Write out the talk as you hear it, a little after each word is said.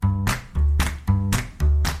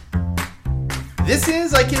This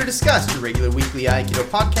is Aikido Discussed, your regular weekly Aikido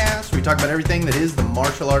podcast where we talk about everything that is the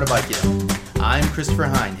martial art of Aikido. I'm Christopher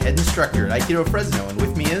Hine, head instructor at Aikido Fresno, and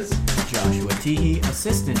with me is Joshua Teehee,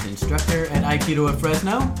 assistant instructor at Aikido of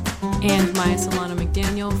Fresno. And Maya Solana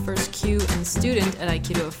McDaniel, first Q and student at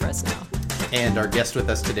Aikido of Fresno. And our guest with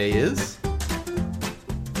us today is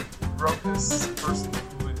wrote this person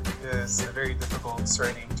who is a very difficult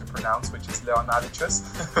surname to pronounce, which is Leonardicus.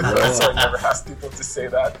 So I never asked people to say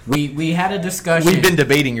that. We had a discussion. We've been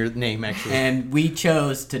debating your name, actually. And we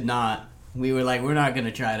chose to not. We were like, we're not going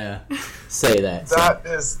to try to say that.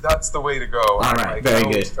 That's the way to go. All right, very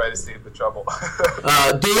good. Try to save the trouble.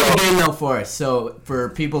 Do it again, though, for us. So for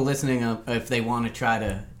people listening, if they want to try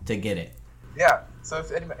to get it. Yeah, so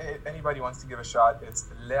if anybody wants to give a shot, it's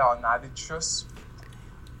Leonardicus.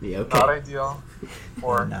 Yeah, okay. Not ideal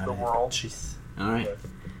for the world. Jeez. All right.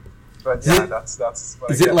 But yeah, that's what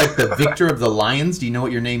Is it like the victor of the lions? Do you know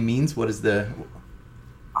what your name means? What is the...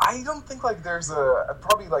 I don't think like there's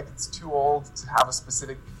probably like it's too old to have a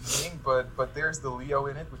specific meaning, but there's the Leo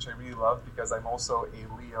in it, which I really love because I'm also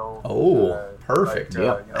a Leo. Oh, perfect.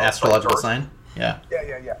 Like, astrological like sign? Yeah.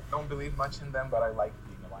 Yeah. Don't believe much in them, but I like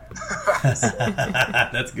being a lion. So.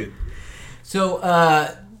 That's good.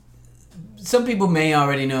 So, some people may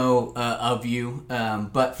already know of you,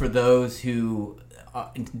 but for those who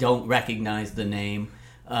don't recognize the name,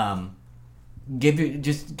 can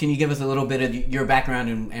you give us a little bit of your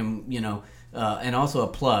background and also a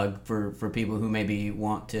plug for people who maybe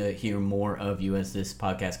want to hear more of you as this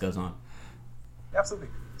podcast goes on? Absolutely.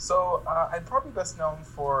 So I'm probably best known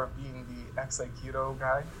for being the ex-Aikido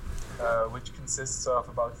guy, which consists of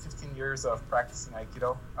about 15 years of practicing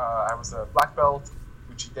Aikido. I was a black belt,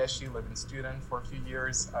 Uchideshi, living student for a few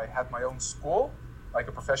years. I had my own school, like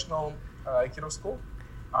a professional Aikido school,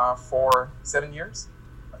 for 7 years.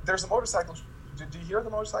 There's a motorcycle. Do you hear the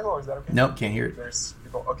motorcycle, or is that okay? Nope, can't hear it. There's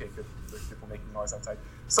people. Okay, good. There's people making noise outside.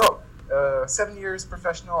 So, 7 years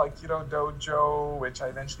professional Aikido dojo, which I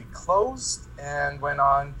eventually closed and went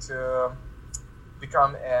on to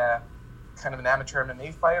become a kind of an amateur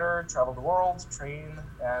MMA fighter, travel the world, train,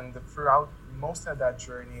 and throughout most of that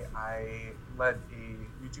journey, I led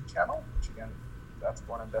a YouTube channel, which again, that's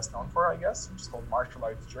what I'm best known for, I guess, which is called Martial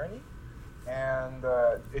Arts Journey, and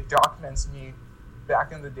it documents me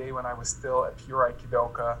back in the day when I was still a pure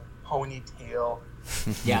Aikidoka, ponytail.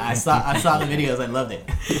 Yeah, I saw the videos. I loved it.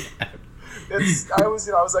 I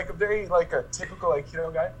was like a typical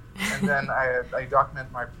Aikido guy, and then I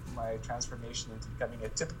document my transformation into becoming a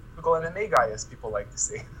typical MMA guy, as people like to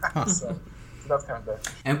say. So that's kind of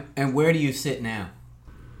the. And where do you sit now?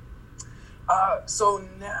 So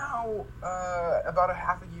now, about a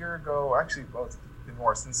half a year ago, actually, well, it's been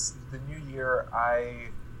more, since the new year, I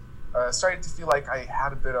started to feel like I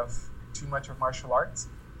had a bit of too much of martial arts.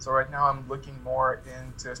 So right now I'm looking more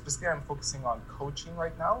into, specifically I'm focusing on coaching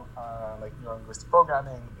right now, like neurolinguistic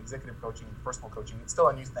programming, executive coaching, personal coaching. It's still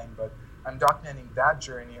a new thing, but I'm documenting that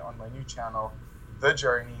journey on my new channel, The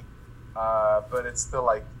Journey, but it's still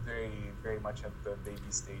like very, very much at the baby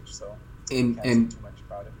stage, so I can't say too much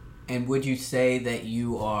about it. And would you say that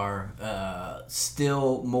you are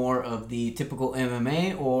still more of the typical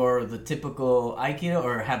MMA or the typical Aikido,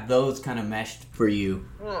 or have those kind of meshed for you?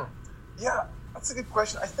 Yeah, that's a good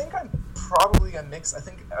question. I think I'm probably a mix. I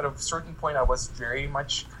think at a certain point I was very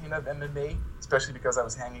much kind of MMA, especially because I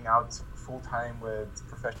was hanging out full-time with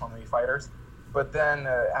professional MMA fighters. But then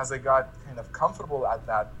as I got kind of comfortable at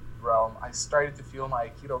that realm, I started to feel my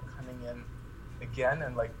Aikido coming in again,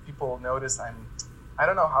 and like people notice I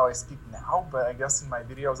don't know how I speak now, but I guess in my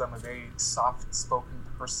videos I'm a very soft-spoken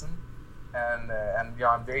person, and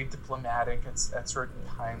I'm very diplomatic at certain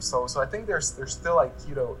times. So I think there's still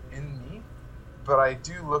Aikido in me, but I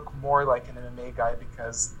do look more like an MMA guy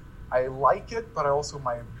because I like it. But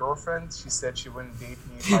my girlfriend, she said she wouldn't date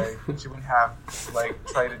me she wouldn't have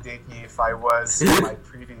try to date me if I was my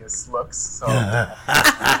previous looks. So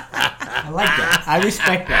I like that. I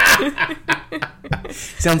respect that.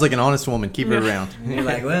 Sounds like an honest woman. Keep her around. And you're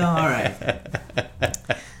like, well, all right.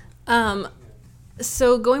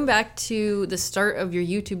 So going back to the start of your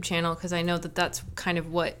YouTube channel, because I know that that's kind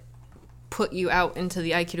of what put you out into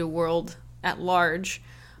the Aikido world at large.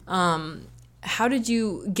 How did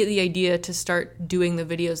you get the idea to start doing the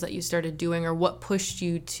videos that you started doing, or what pushed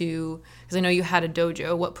you to, because I know you had a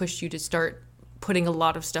dojo, what pushed you to start putting a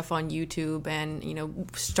lot of stuff on YouTube and,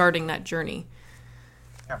 starting that journey?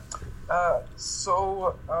 Yeah.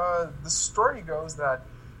 So the story goes that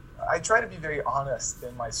I try to be very honest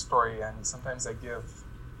in my story, and sometimes I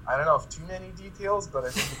don't know if too many details, but I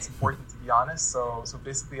think it's important to be honest. So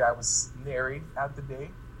basically I was married at the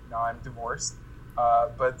day. Now I'm divorced.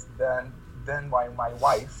 But then my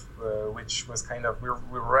wife, which was kind of, we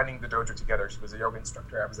were running the dojo together. She was a yoga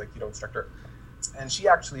instructor, I was a Aikido instructor. And she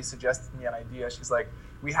actually suggested me an idea. She's like,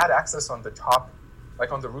 we had access on the top,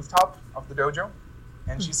 like on the rooftop of the dojo.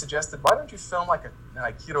 And she suggested, why don't you film like an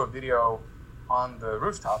Aikido video on the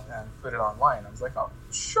rooftop and put it online? I was like, oh,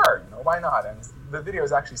 sure, why not? And the video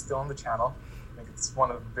is actually still on the channel. I think it's one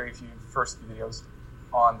of the very few first videos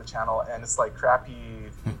on the channel. And it's like crappy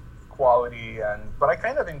quality, but I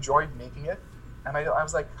kind of enjoyed making it. And I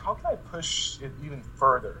was like, how can I push it even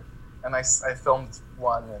further? And I filmed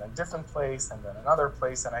one in a different place and then another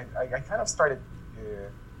place. And I kind of started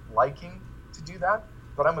liking to do that.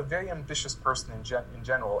 But I'm a very ambitious person in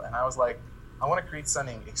general, and I was like, I want to create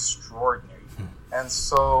something extraordinary. And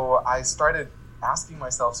so I started asking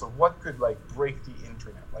myself, so what could like break the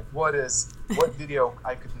internet? Like what video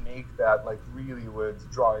I could make that like really would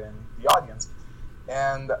draw in the audience?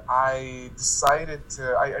 And I decided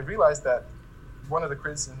I realized that one of the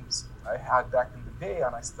criticisms I had back in the day,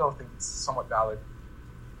 and I still think it's somewhat valid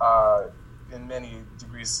in many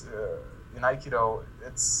degrees in Aikido,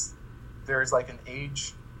 there's like an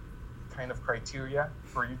age kind of criteria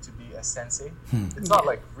for you to be a sensei. It's not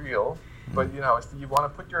like real, but if you want to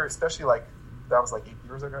put especially like that was like 8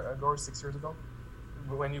 years ago or 6 years ago,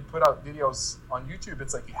 when you put out videos on YouTube,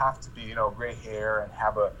 it's like you have to be gray hair and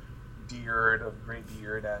have a gray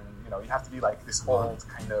beard, and you have to be like this old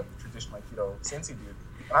kind of traditional Aikido sensei dude.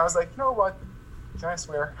 And I was like, you know what? Can I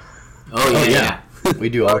swear? Oh yeah, we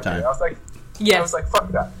do all the time. I was like, I was like,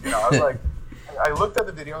 fuck that. I was like. I looked at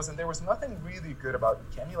the videos and there was nothing really good about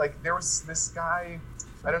Ikemi. Like there was this guy,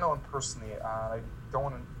 I don't know him personally. I don't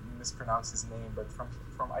want to mispronounce his name, but from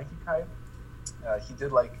Aikikai,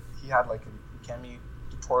 he had like an Ikemi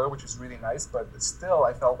tutorial, which was really nice. But still,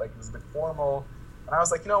 I felt like it was a bit formal. And I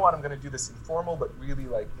was like, you know what? I'm going to do this informal, but really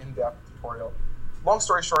like in-depth tutorial. Long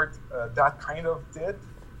story short, that kind of did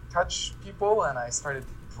touch people, and I started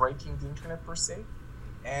breaking the internet per se.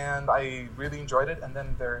 And I really enjoyed it. And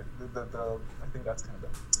then I think that's kind of the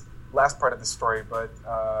last part of the story. But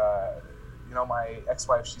my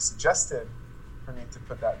ex-wife, she suggested for me to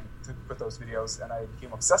put those videos, and I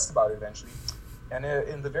became obsessed about it eventually. And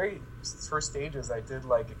in the very first stages, I did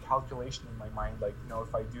like a calculation in my mind, like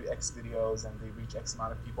if I do X videos and they reach X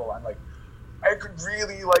amount of people, I'm like, I could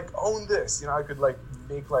really like own this. I could like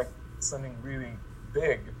make like something really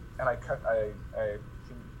big. And I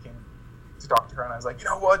came to talk to her, and I was like, you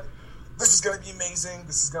know what? This is gonna be amazing.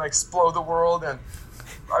 This is gonna explode the world, and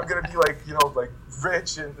I'm gonna be like, like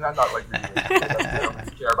rich, and I'm not like really rich. I don't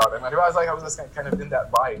really care about it. And I was just kind of in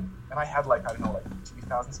that vibe, and I had like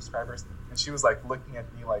 2,000 subscribers, and she was like looking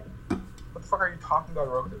at me like, what the fuck are you talking about,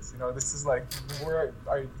 Rokas? This is like,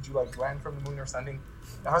 did you like land from the moon or something?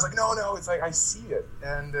 And I was like, no, it's like I see it.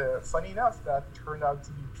 And funny enough, that turned out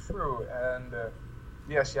to be true. And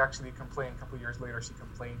she actually complained a couple of years later. She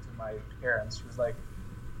complained to my parents. She was like,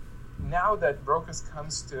 now that Rokas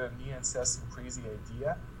comes to me and says some crazy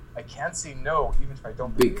idea, I can't say no, even if I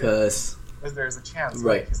don't believe because there's a chance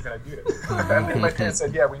like, he's going to do it. And then my parents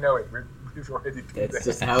said, yeah, we know it. We've already done it. That's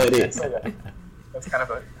just how it is. So, yeah, that's kind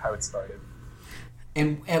of how it started.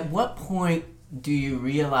 And at what point do you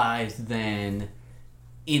realize then,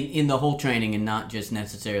 in the whole training, and not just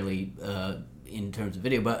necessarily in terms of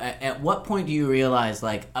video, but at what point do you realize,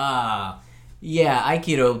 like,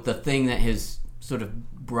 Aikido, the thing that has sort of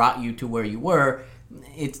brought you to where you were,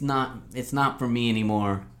 it's not for me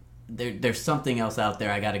anymore. There's something else out there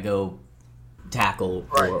I got to go tackle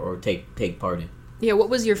or take part in. Yeah, what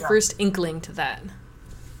was your first inkling to that?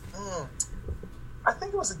 I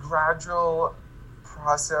think it was a gradual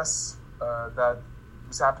process that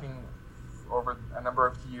was happening over a number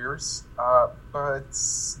of years, but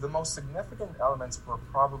the most significant elements were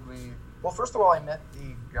probably, well, first of all, I met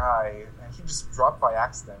a guy, and he just dropped by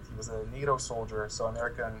accident. He was a NATO soldier, so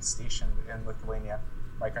American stationed in Lithuania,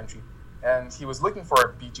 my country, and he was looking for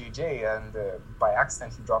a BJJ, and by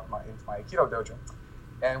accident he dropped into my Aikido dojo.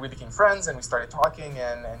 And we became friends, and we started talking,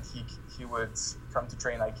 and he would come to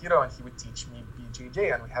train Aikido, and he would teach me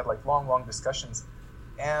BJJ, and we had like long discussions.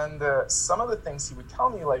 And some of the things he would tell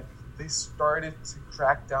me, like, they started to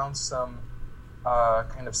crack down some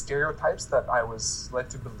kind of stereotypes that I was led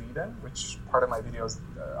to believe in, which part of my videos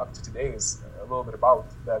up to today is a little bit about.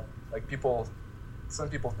 That, like, some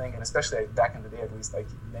people think, and especially back in the day at least, like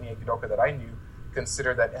many Aikidoka that I knew,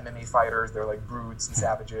 considered that MMA fighters, they're like brutes and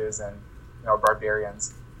savages and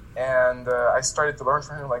barbarians. And I started to learn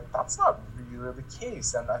from him, like, that's not really the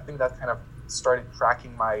case. And I think that kind of started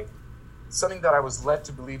cracking something that I was led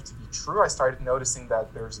to believe to be true. I started noticing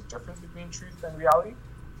that there's a difference between truth and reality.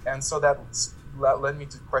 And so that led me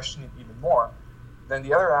to question it even more. then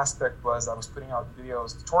the other aspect was I was putting out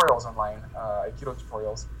tutorials online, Aikido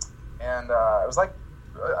tutorials, and I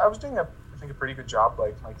was doing I think a pretty good job.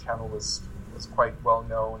 Like my channel was quite well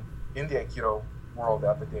known in the Aikido world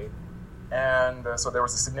at the day, and so there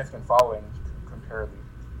was a significant following comparatively.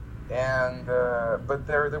 And but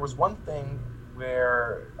there was one thing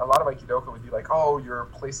where a lot of Aikidoka would be like, "Oh, you're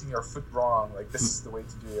placing your foot wrong. Like this is the way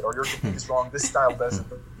to do it, or your technique is wrong. This style doesn't."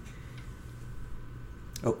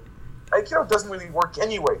 Oh. Aikido doesn't really work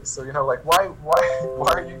anyway, so like why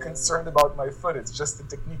are you concerned about my foot? It's just a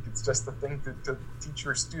technique. It's just a thing to teach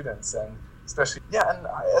your students, and especially and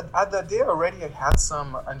at that day already I had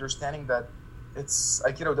some understanding that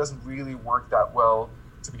Aikido doesn't really work that well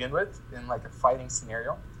to begin with in like a fighting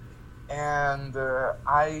scenario, and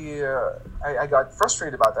I got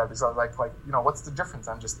frustrated about that because I was like what's the difference?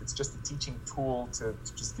 It's just a teaching tool to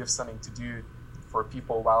just give something to do for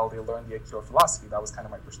people while they learn the Aikido philosophy. That was kind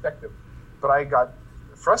of my perspective. But I got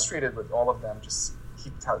frustrated with all of them just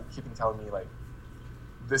keeping telling me like,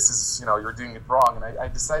 this is, you're doing it wrong. And I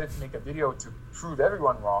decided to make a video to prove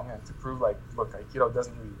everyone wrong and to prove like, look, Aikido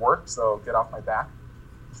doesn't really work, so get off my back.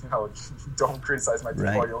 Don't criticize my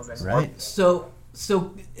tutorials anymore. Right. So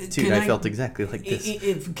Dude, I felt exactly like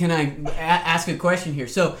this. Can I ask a question here?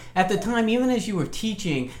 So at the time, even as you were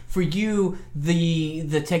teaching, for you,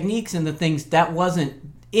 the techniques and the things, that wasn't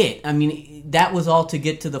it. I mean, that was all to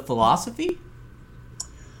get to the philosophy?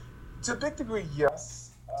 To a big degree,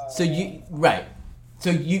 yes. You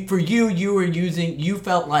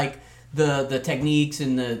felt like the techniques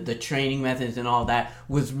and the training methods and all that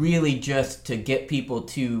was really just to get people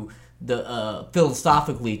to the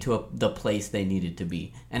philosophically to the place they needed to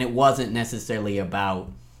be, and it wasn't necessarily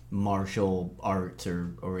about martial arts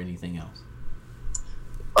or anything else.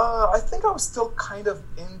 I think I was still kind of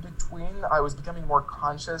in between. I was becoming more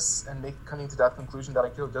conscious and coming to that conclusion that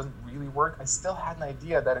Aikido doesn't really work. I still had an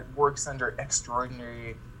idea that it works under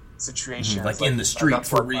extraordinary situations, like in the street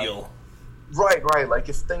for real. Right. Like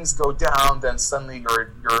if things go down, then suddenly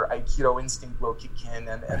your Aikido instinct will kick in.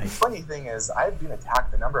 And the funny thing is, I've been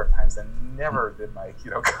attacked a number of times and never did my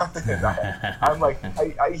Aikido come in. I'm like,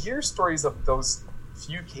 I hear stories of those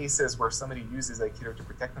few cases where somebody uses Aikido to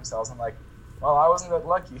protect themselves. I'm like, well, I wasn't that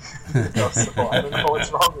lucky, so I don't know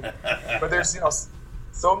what's wrong with me. But there's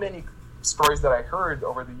so many stories that I heard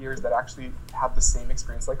over the years that actually had the same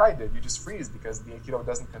experience like I did. You just freeze because the Aikido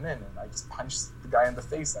doesn't come in, and I just punch the guy in the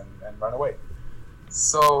face and run away.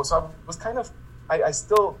 So I was kind of, I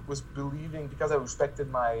still was believing, because I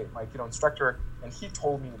respected my Aikido instructor, and he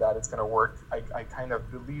told me that it's going to work. I kind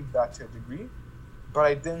of believed that to a degree, but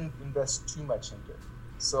I didn't invest too much into it.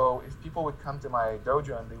 So if people would come to my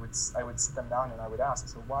dojo and I would sit them down and I would ask,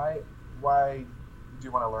 so why do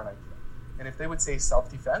you want to learn Aikido? And if they would say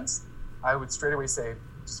self-defense, I would straight away say,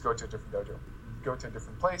 just go to a different dojo. Go to a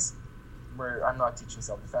different place where I'm not teaching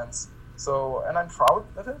self-defense. So, and I'm proud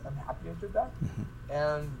of it. I'm happy I did that. Mm-hmm.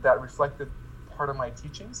 And that reflected part of my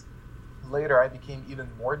teachings. Later, I became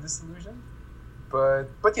even more disillusioned. But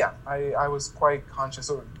yeah, I was quite conscious.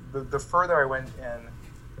 So the further I went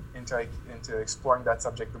into exploring that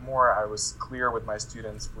subject, the more I was clear with my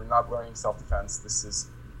students, we're not learning self-defense.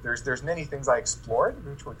 There's many things I explored,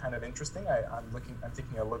 which were kind of interesting. I'm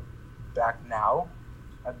taking a look back now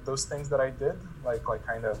at those things that I did, like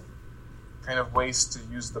kind of ways to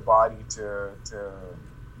use the body to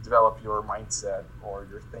develop your mindset or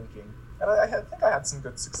your thinking, and I think I had some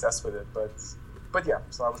good success with it. But yeah,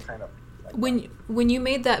 so I was kind of like when you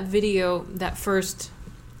made that video, that first,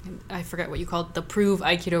 I forget what you called it, the Prove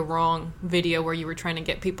Aikido Wrong video, where you were trying to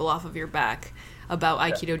get people off of your back about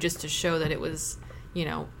Aikido, just to show that it was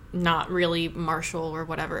not really martial or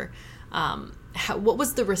whatever. What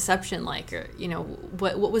was the reception like, or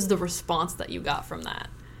what was the response that you got from that?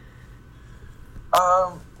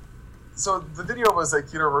 So the video was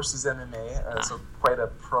Aikido versus MMA, so quite a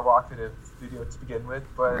provocative video to begin with.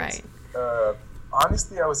 But right.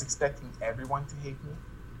 Honestly, I was expecting everyone to hate me.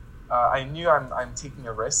 I knew I'm taking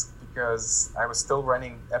a risk because I was still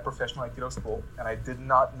running a professional Aikido school, and I did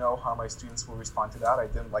not know how my students will respond to that. I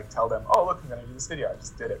didn't tell them, oh, look, I'm going to do this video. I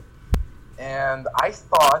just did it. And I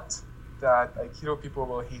thought that Aikido people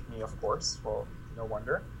will hate me, of course. Well, no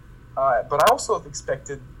wonder. But I also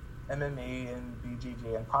expected MMA and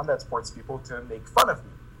BJJ and combat sports people to make fun of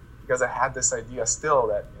me, because I had this idea still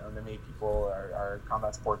that MMA people are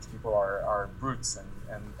combat sports people are brutes,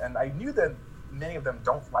 and I knew that many of them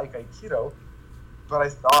don't like Aikido, but I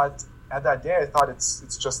thought at that day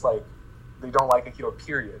it's just like they don't like Aikido,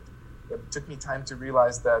 period. It took me time to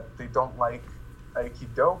realize that they don't like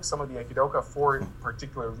Aikido, some of the Aikidoka, for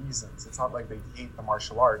particular reasons. It's not like they hate the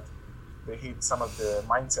martial art. They hate some of the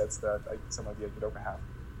mindsets that some of the Aikidoka have.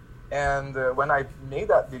 And when I made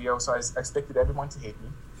that video, so I expected everyone to hate me.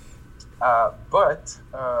 But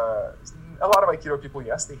a lot of Aikido people,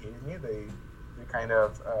 yes, they hated me. They kind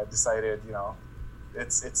of decided,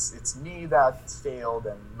 it's me that failed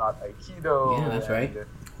and not Aikido. Yeah, that's right.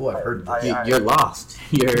 Oh, I've heard that. You're lost.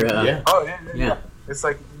 You're Yeah. Oh, yeah. It's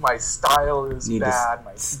like my style is Need to bad.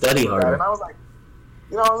 My study teaching is bad. harder. And I was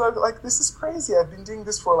like, this is crazy. I've been doing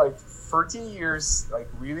this for like 13 years, like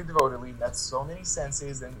really devotedly, met so many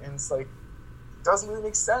senseis, and it's like, it doesn't really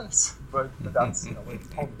make sense. But that's, what it's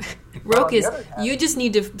told me. But on the Rokas, other hand- you just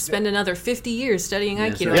need to spend another 50 years studying Yeah,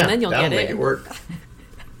 Aikido, sure. and then you'll that'll get make it. it work.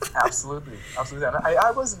 Absolutely. And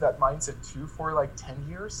I was in that mindset too for like 10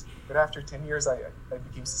 years. But after 10 years, I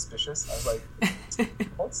became suspicious. I was like,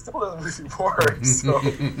 well, it still doesn't really work. So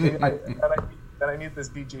I meet this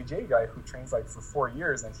BJJ guy who trains like for 4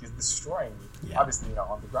 years, and he's destroying me. Yeah. Obviously,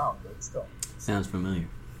 on the ground, but still. Sounds familiar.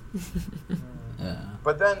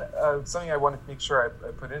 But then something I wanted to make sure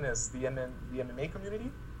I put in is the MMA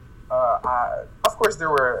community. Of course, there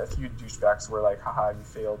were a few douchebags who were like, haha, you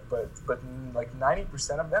failed. But like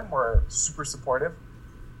 90% of them were super supportive.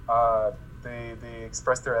 They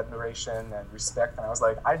expressed their admiration and respect. And I was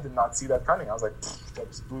like, I did not see that coming. I was like, that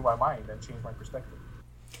just blew my mind and changed my perspective.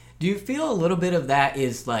 Do you feel a little bit of that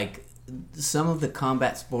is like some of the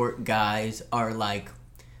combat sport guys are like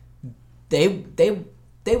they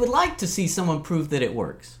would like to see someone prove that it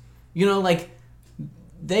works. Like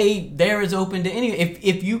they're as open to any.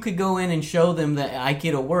 If you could go in and show them that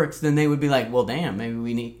Aikido works, then they would be like, well, damn, maybe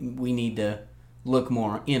we need to look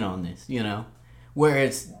more in on this.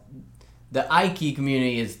 Whereas the Aiki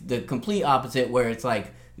community is the complete opposite, where it's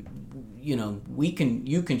like, you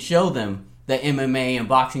can show them that MMA and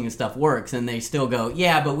boxing and stuff works, and they still go,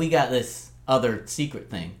 yeah, but we got this other secret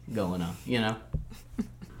thing going on, Yeah,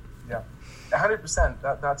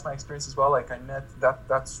 100%. That's my experience as well. Like I met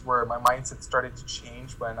that's where my mindset started to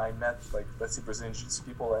change when I met, like, let's say Brazilian Jiu-Jitsu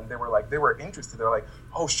people, and they were interested. They were like,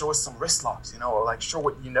 oh, show us some wrist locks, or like show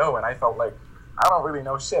what you know. And I felt like I don't really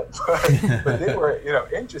know shit, but they were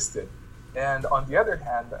interested. And on the other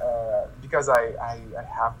hand, because I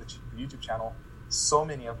have the YouTube channel, so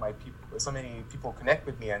many people connect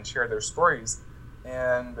with me and share their stories.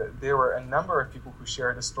 And there were a number of people who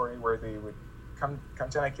shared a story where they would come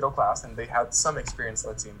to an Aikido class and they had some experience,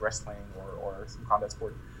 let's say in wrestling or some combat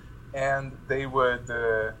sport, and they would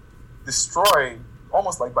destroy,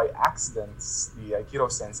 almost like by accident, the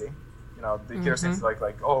Aikido sensei. The Aikido sensei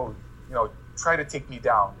like, oh, try to take me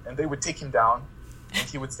down, and they would take him down, and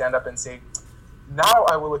he would stand up and say, now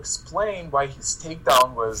I will explain why his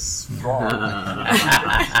takedown was wrong.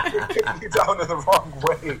 He took me down in the wrong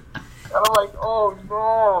way. And I'm like, oh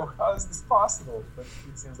no, how is this possible? But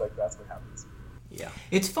it seems like that's what happens. Yeah.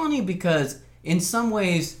 It's funny because in some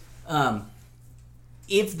ways,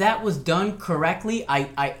 if that was done correctly,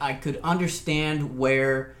 I could understand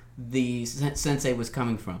where the sensei was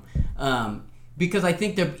coming from. Because I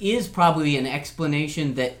think there is probably an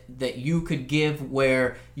explanation that you could give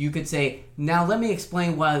where you could say, now let me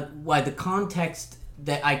explain why the context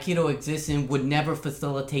that Aikido exists in would never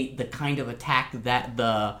facilitate the kind of attack that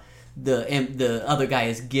the other guy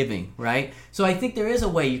is giving, right? So I think there is a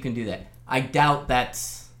way you can do that. I doubt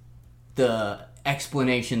that's the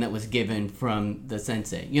explanation that was given from the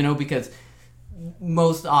sensei, because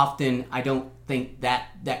most often I don't think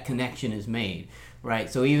that connection is made, right?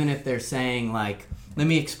 So even if they're saying like, let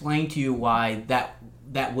me explain to you why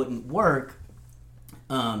that wouldn't work,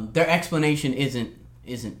 their explanation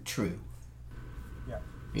isn't true.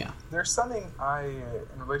 Yeah. There's something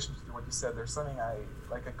in relation to what you said, there's something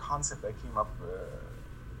like a concept I came up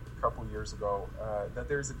a couple years ago, that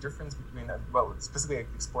there's a difference between, specifically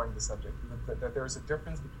exploring the subject, that there's a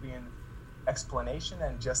difference between explanation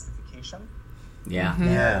and justification. Yeah.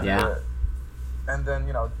 Mm-hmm. Yeah. And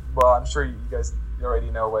then, I'm sure you guys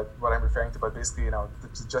already know what I'm referring to, but basically,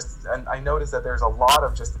 and I noticed that there's a lot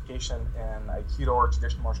of justification in Aikido or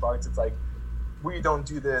traditional martial arts. It's like, we don't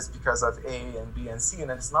do this because of A and B and C, and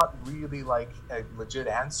it's not really like a legit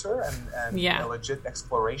answer and a legit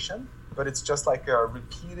exploration, but it's just like a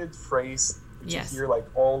repeated phrase that you hear like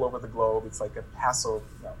all over the globe. It's like a passive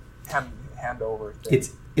handover thing.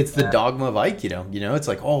 It's the dogma of Aikido, it's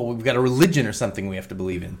like, oh, we've got a religion or something we have to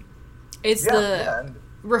believe in. It's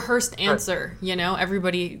rehearsed answer,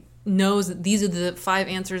 everybody knows that these are the 5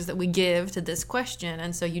 answers that we give to this question,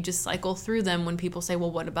 and so you just cycle through them when people say, well,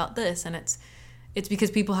 what about this? And it's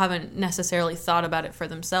because people haven't necessarily thought about it for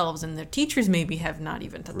themselves, and their teachers maybe have not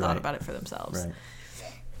even thought about it for themselves. Right.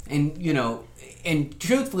 And, and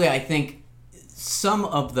truthfully, I think some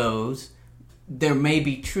of those, there may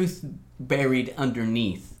be truth buried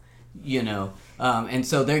underneath, and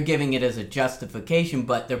so they're giving it as a justification,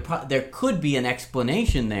 but there could be an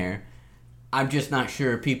explanation there. I'm just not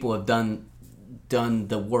sure people have done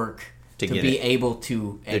the work to be able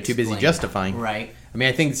to explain. They're too busy justifying. Right. I mean,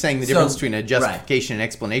 I think saying the difference between a justification and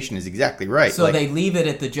explanation is exactly right. So they leave it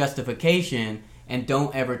at the justification and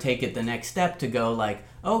don't ever take it the next step to go like,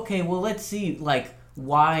 okay, well, let's see, like,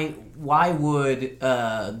 why would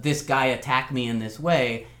this guy attack me in this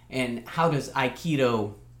way, and how does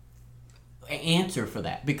Aikido answer for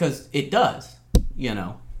that? Because it does,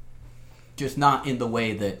 just not in the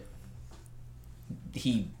way that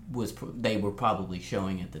they were probably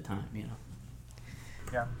showing at the time,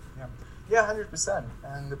 Yeah, 100%.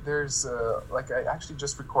 And there's I actually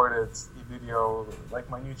just recorded a video. Like,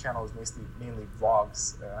 my new channel is mainly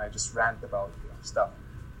vlogs, and I just rant about stuff.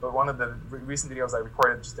 But one of the recent videos I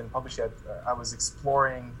recorded, just didn't publish yet, I was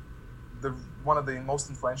exploring one of the most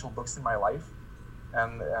influential books in my life,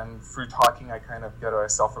 and through talking, I kind of get a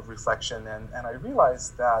self-reflection, and I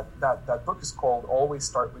realized that book is called Always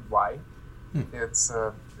Start With Why. It's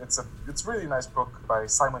a really nice book by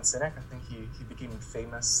Simon Sinek. I think he became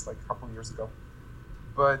famous like a couple of years ago.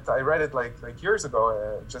 But I read it like years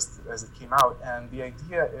ago, just as it came out, and the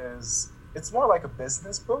idea is it's more like a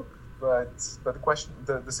business book, but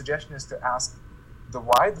the suggestion is to ask the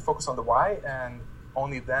why, to focus on the why, and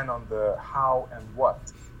only then on the how and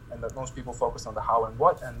what. And that most people focus on the how and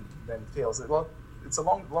what and then fails. Well, it's a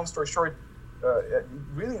long story short. It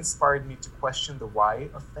really inspired me to question the why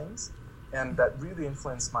of things. And that really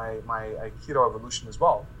influenced my Aikido evolution as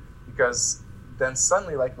well, because then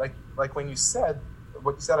suddenly, like when you said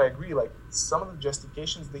what you said, I agree. Like, some of the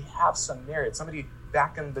justifications, they have some merit. Somebody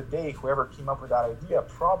back in the day, whoever came up with that idea,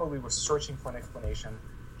 probably was searching for an explanation,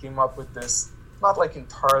 came up with this not like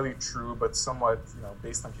entirely true, but somewhat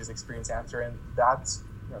based on his experience answer, and that's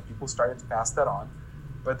people started to pass that on.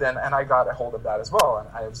 But then, and I got a hold of that as well, and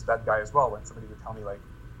I was that guy as well. When somebody would tell me like,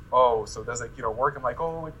 oh, so does Aikido work? I'm like,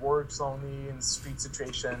 oh, it works only in street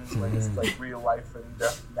situations when it's like real life and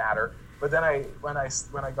death matter. But then when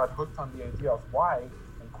I got hooked on the idea of why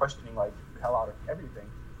and questioning like the hell out of everything,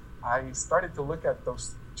 I started to look at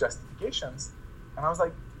those justifications, and I was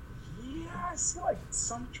like, yeah, I see like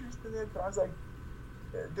some truth in it, but I was like,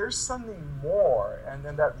 there's something more, and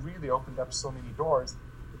then that really opened up so many doors,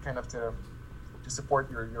 kind of to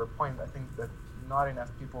support your point. I think that not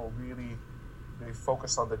enough people really. They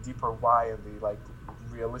focus on the deeper why, and they like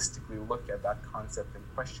realistically look at that concept and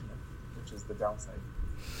question it, which is the downside.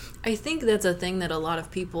 I think that's a thing that a lot of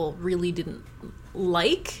people really didn't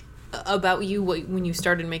like about you when you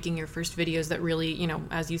started making your first videos that really,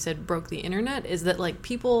 as you said, broke the internet, is that like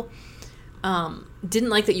people didn't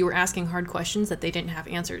like that you were asking hard questions that they didn't have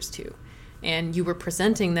answers to. And you were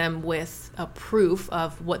presenting them with a proof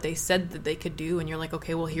of what they said that they could do, and you're like,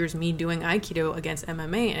 okay, well, here's me doing Aikido against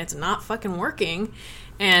MMA, and it's not fucking working,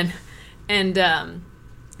 and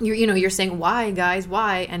you're saying, why, guys,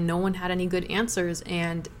 why? And no one had any good answers.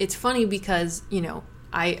 And it's funny because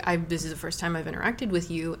this is the first time I've interacted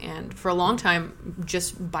with you, and for a long time,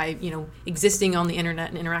 just by existing on the internet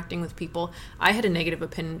and interacting with people, I had a negative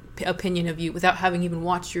opinion of you without having even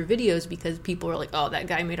watched your videos, because people are like, oh, that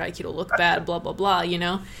guy made Aikido look bad, blah blah blah,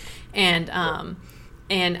 and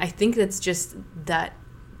I think that's just that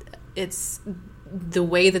it's the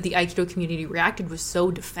way that the Aikido community reacted was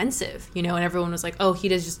so defensive, and everyone was like, oh, he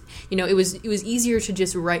does just, it was easier to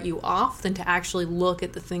just write you off than to actually look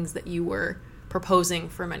at the things that you were proposing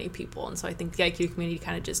for many people. And so I think the Aikido community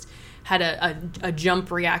kind of just had a jump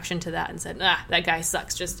reaction to that and said, that guy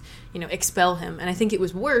sucks, just expel him. And I think it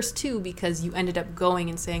was worse too, because you ended up going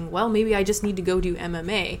and saying, well, maybe I just need to go do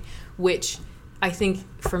MMA, which I think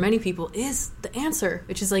for many people is the answer,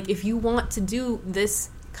 which is like, if you want to do this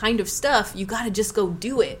kind of stuff, you got to just go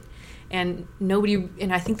do it. And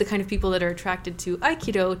I think the kind of people that are attracted to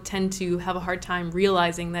Aikido tend to have a hard time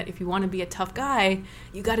realizing that if you want to be a tough guy,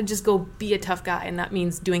 you got to just go be a tough guy, and that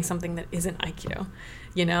means doing something that isn't Aikido,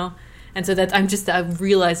 And so I'm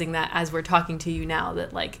realizing that as we're talking to you now,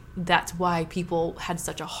 that like that's why people had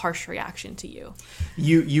such a harsh reaction to you.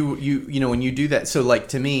 You when you do that, so like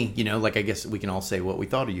to me, like I guess we can all say what we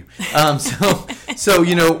thought of you.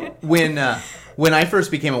 When I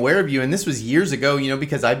first became aware of you, and this was years ago,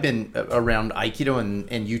 because I've been around Aikido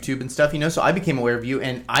and YouTube and stuff, so I became aware of you.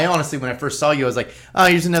 And I honestly, when I first saw you, I was like, oh,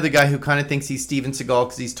 here's another guy who kind of thinks he's Steven Seagal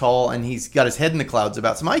because he's tall and he's got his head in the clouds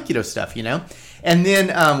about some Aikido stuff, And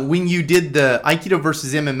then when you did the Aikido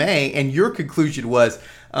versus MMA, and your conclusion was,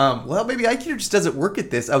 well, maybe Aikido just doesn't work at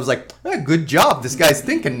this. I was like, good job. This guy's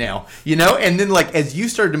thinking now, And then like, as you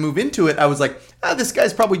started to move into it, I was like, this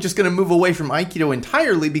guy's probably just going to move away from Aikido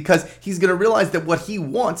entirely because he's going to realize that what he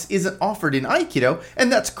wants isn't offered in Aikido.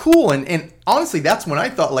 And that's cool. And honestly, that's when I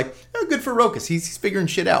thought like, good for Rokas. He's figuring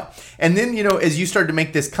shit out. And then, as you started to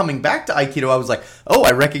make this coming back to Aikido, I was like, oh,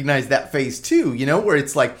 I recognize that phase too, where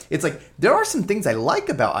it's like, there are some things I like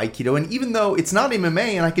about Aikido. And even though it's not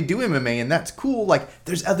MMA and I could do MMA and that's cool, like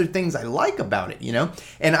there's other things I like about it,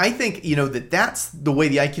 And I think, that's the way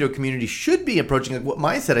the Aikido community should be approaching it. What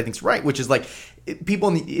Maya said, I think is right, which is like, people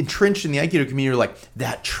entrenched in the Aikido community are like,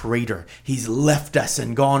 that traitor, he's left us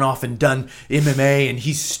and gone off and done MMA and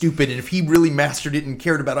he's stupid. And if he really mastered it and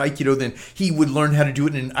cared about Aikido, then he would learn how to do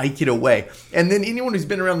it in an Aikido way. And then anyone who's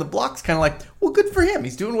been around the block's kind of like, well, good for him.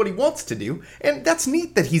 He's doing what he wants to do. And that's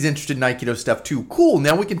neat that he's interested in Aikido stuff too. Cool.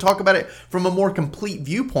 Now we can talk about it from a more complete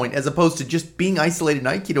viewpoint as opposed to just being isolated in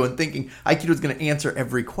Aikido and thinking Aikido is going to answer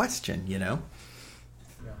every question, Yeah,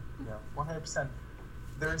 100%.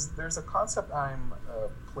 There's a concept I'm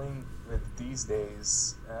playing with these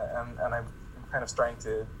days, and I'm kind of starting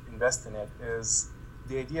to invest in it, is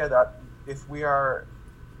the idea that if we are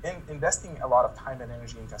investing a lot of time and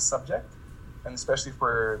energy into a subject, and especially if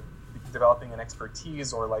we're developing an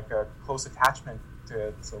expertise or like a close attachment to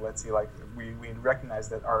it, so let's say like we recognize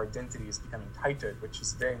that our identity is becoming tied to it, which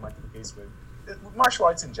is very much the case with martial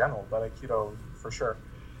arts in general, but Aikido for sure.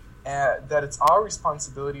 That it's our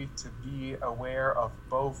responsibility to be aware of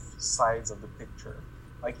both sides of the picture.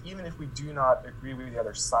 Like, even if we do not agree with the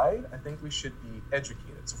other side, I think we should be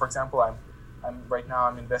educated. So, for example, I'm right now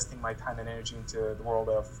I'm investing my time and energy into the world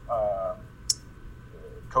of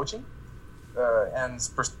coaching, and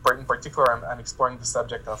in particular, I'm exploring the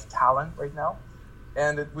subject of talent right now.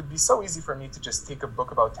 And it would be so easy for me to just take a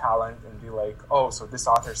book about talent and be like, oh, so this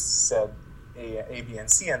author said A, B,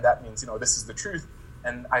 and C, and that means this is the truth.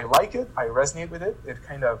 And I like it, I resonate with it, it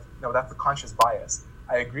kind of, that's the conscious bias.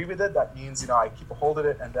 I agree with it, that means, I keep a hold of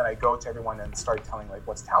it, and then I go to everyone and start telling, like,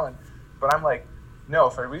 what's talent. But I'm like, no,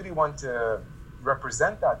 if I really want to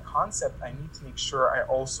represent that concept, I need to make sure I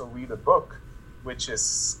also read a book, which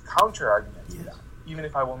is counter-argument to that, even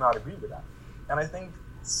if I will not agree with that. And I think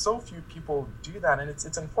so few people do that, and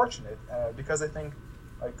it's unfortunate, because I think,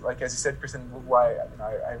 like as you said, Kristen, why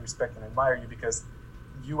I respect and admire you, because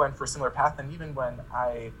you went for a similar path, and even when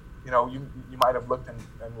you might have looked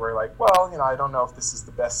and were like, well, I don't know if this is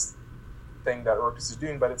the best thing that Rokas is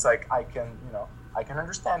doing, but it's like I can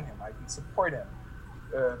understand him, I can support him.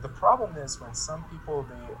 The problem is when some people,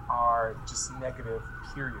 they are just negative,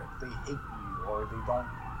 period. They hate you, or they don't.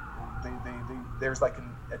 There's like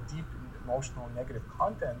a deep emotional negative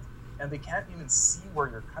content, and they can't even see where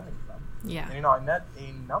you're coming from. Yeah. And I met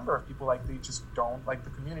a number of people like they just don't like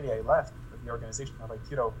the community I left. The organization of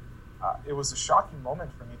Aikido, it was a shocking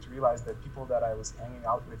moment for me to realize that people that I was hanging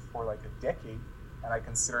out with for like a decade, and I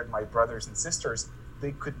considered my brothers and sisters,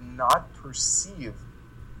 they could not perceive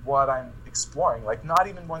what I'm exploring, like not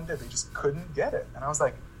even one bit. They just couldn't get it. And I was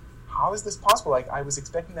like, how is this possible? Like, I was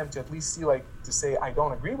expecting them to at least see, like, to say, I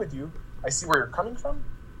don't agree with you, I see where you're coming from,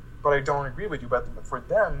 but I don't agree with you. But for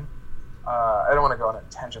them, I don't want to go on a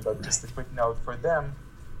tangent, but just a quick note, for them,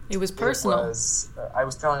 it was personal. I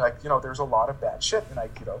was telling, like, there's a lot of bad shit in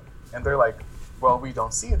Aikido. And they're like, well, we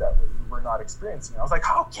don't see it that way. We're not experiencing it. I was like,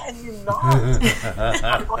 how can you not?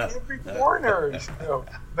 On every corner.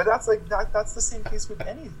 But that's like that's the same case with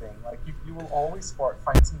anything. Like, you will always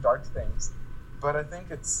find some dark things. But I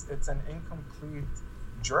think it's an incomplete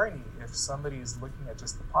journey if somebody is looking at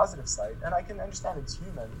just the positive side. And I can understand it's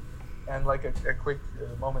human. And like a quick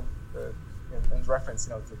moment in reference,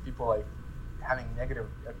 to people like having negative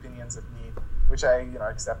opinions of me, which I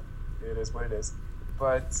accept, it is what it is.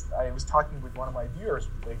 But I was talking with one of my viewers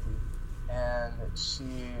lately, and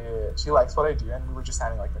she likes what I do, and we were just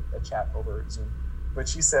having like a chat over Zoom. But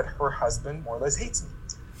she said her husband more or less hates me.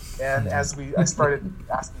 And as I started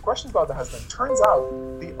asking questions about the husband, turns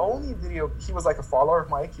out the only video, he was like a follower of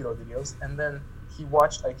my Aikido videos, and then he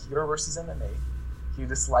watched Aikido versus MMA. He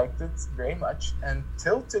disliked it very much, and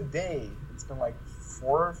till today, it's been like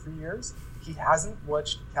 4 or 3 years, he haven't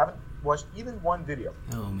watched even one video.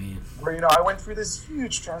 Oh man. Where I went through this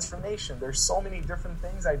huge transformation. There's so many different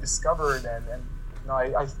things I discovered, and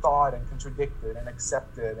I thought and contradicted and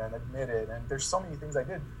accepted and admitted, and there's so many things I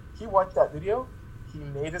did. He watched that video, he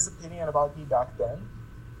made his opinion about me back then,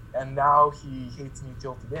 and now he hates me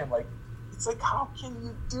till today. I'm like, it's like, how can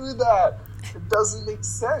you do that? It doesn't make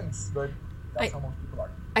sense, but that's how most people are.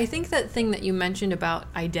 I think that thing that you mentioned about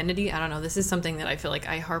identity, I don't know, this is something that I feel like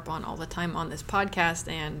I harp on all the time on this podcast,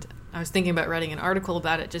 and I was thinking about writing an article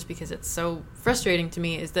about it just because it's so frustrating to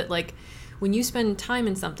me, is that like when you spend time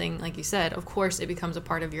in something, like you said, of course it becomes a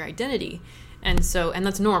part of your identity. And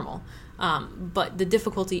that's normal. But the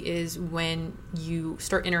difficulty is when you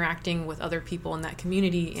start interacting with other people in that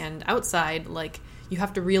community and outside, like you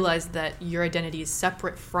have to realize that your identity is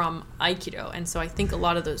separate from Aikido. And so I think a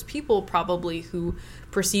lot of those people probably who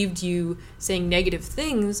perceived you saying negative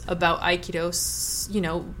things about Aikido,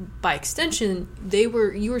 by extension,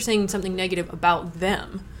 you were saying something negative about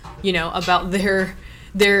them, about their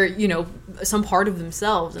some part of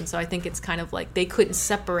themselves. And so I think it's kind of like they couldn't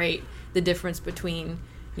separate the difference between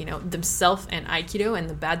themselves and Aikido, and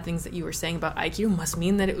the bad things that you were saying about Aikido must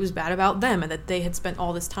mean that it was bad about them and that they had spent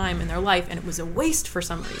all this time in their life and it was a waste for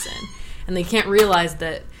some reason. And they can't realize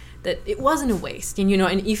that it wasn't a waste. And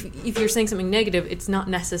and if you're saying something negative, it's not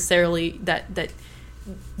necessarily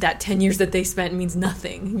that 10 years that they spent means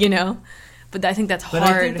nothing, But I think that's hard.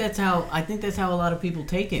 But I think that's how a lot of people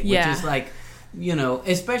take it, which is like,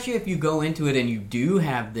 especially if you go into it and you do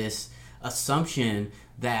have this assumption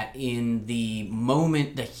that in the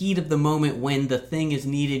moment, the heat of the moment when the thing is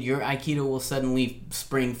needed, your Aikido will suddenly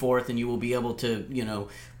spring forth and you will be able to,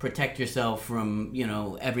 protect yourself from,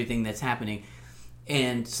 everything that's happening.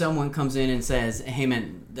 And someone comes in and says, hey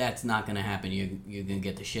man, that's not going to happen. You're going to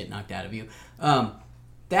get the shit knocked out of you.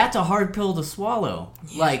 That's a hard pill to swallow.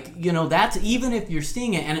 Yeah. Like, that's even if you're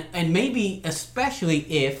seeing it, and maybe especially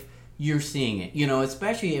if you're seeing it,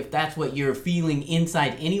 especially if that's what you're feeling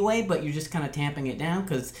inside anyway, but you're just kind of tamping it down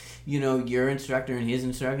because, your instructor and his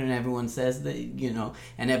instructor and everyone says that,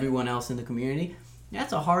 and everyone else in the community,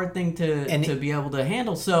 that's a hard thing to be able to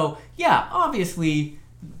handle. So, yeah, obviously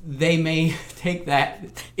they may take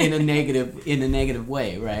that in a negative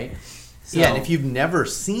way, right? So, yeah, and if you've never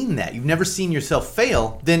seen that, you've never seen yourself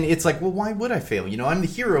fail, then it's like, well, why would I fail? I'm the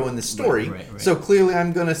hero in the story, right. So clearly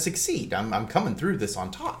I'm going to succeed. I'm coming through this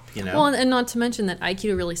on top, Well, and not to mention that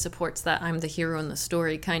Aikido really supports that I'm the hero in the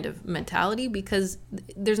story kind of mentality, because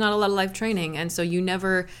there's not a lot of live training, and so you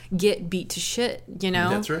never get beat to shit,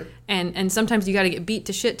 That's right. And sometimes you got to get beat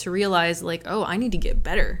to shit to realize, like, oh, I need to get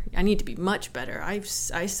better. I need to be much better. I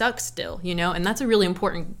suck still, And that's a really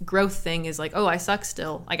important growth thing, is like, oh, I suck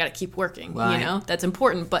still. I got to keep working. Well, that's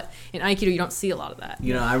important, but in Aikido you don't see a lot of that.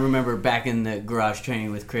 I remember back in the garage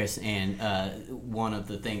training with Chris, and one of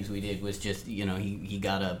the things we did was just, he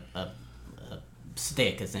got a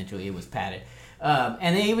stick, essentially. It was padded.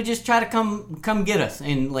 And then he would just try to come get us,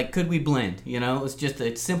 and like, could we blend? It was just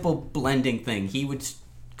a simple blending thing. He would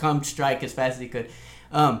come strike as fast as he could.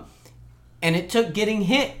 And it took getting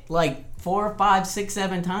hit like 4, 5, 6,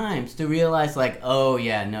 7 times to realize, like, oh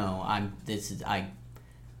yeah, no,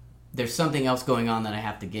 there's something else going on that I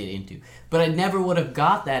have to get into. But I never would have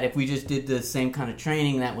got that if we just did the same kind of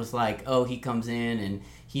training that was like, oh, he comes in and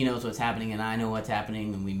he knows what's happening and I know what's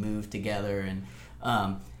happening and we move together. And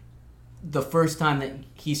the first time that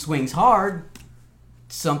he swings hard,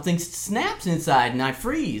 something snaps inside and I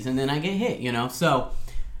freeze and then I get hit, So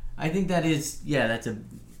I think that is, that's an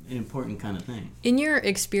important kind of thing. In your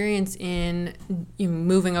experience in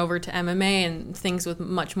moving over to MMA and things with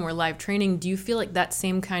much more live training, do you feel like that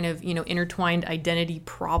same kind of intertwined identity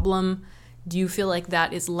problem, do you feel like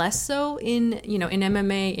that is less so in in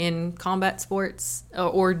MMA, in combat sports,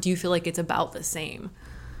 or do you feel like it's about the same?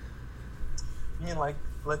 I mean, like,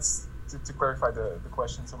 to clarify the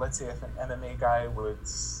question, so let's say if an MMA guy would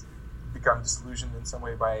become disillusioned in some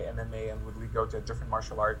way by MMA and would go to a different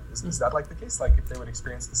martial art, is that like the case? Like, if they would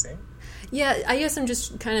experience the same? Yeah, I guess I'm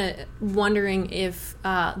just kind of wondering if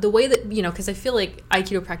the way that, because I feel like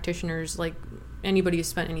Aikido practitioners, like anybody who's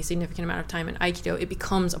spent any significant amount of time in Aikido, it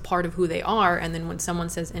becomes a part of who they are. And then when someone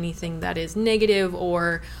says anything that is negative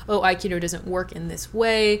or, oh, Aikido doesn't work in this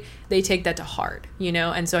way, they take that to heart,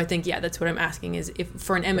 And so I think, that's what I'm asking is, if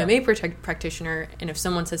for an MMA practitioner, and if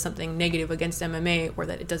someone says something negative against MMA or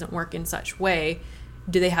that it doesn't work in such way,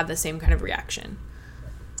 do they have the same kind of reaction?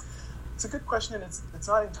 It's a good question, and it's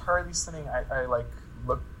not entirely something I like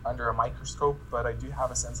look under a microscope, but I do have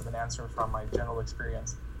a sense of an answer from my general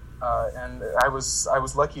experience. And I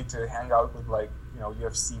was lucky to hang out with, like,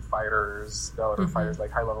 UFC fighters, Bellator fighters,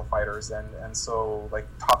 like high-level fighters, and so, like,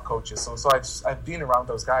 top coaches. So I've been around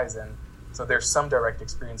those guys, and so there's some direct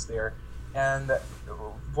experience there. And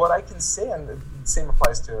what I can say, and the same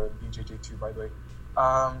applies to BJJ too, by the way,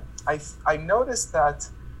 I noticed that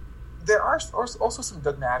there are also some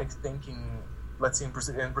dogmatic thinking, let's say in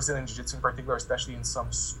Brazilian Jiu-Jitsu in particular, especially in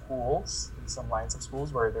some schools, in some lines of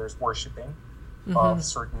schools where there's worshipping of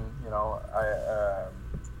certain,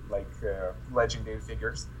 legendary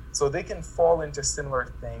figures. So they can fall into a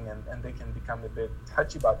similar thing, and they can become a bit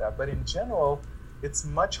touchy about that. But in general, it's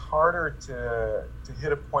much harder to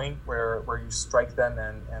hit a point where you strike them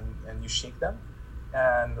and you shake them,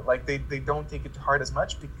 and like they don't take it to heart as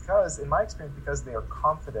much, because in my experience, because they are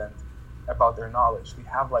confident about their knowledge. They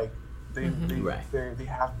have like they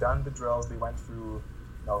have done the drills. They went through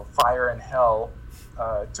fire and hell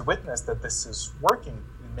to witness that this is working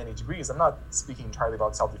in many degrees. I'm not speaking entirely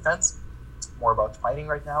about self-defense, more about fighting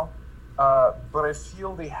right now, but I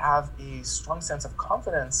feel they have a strong sense of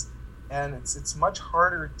confidence, and it's much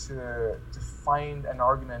harder to find an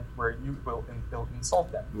argument where you will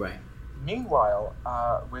insult them. Right. Meanwhile,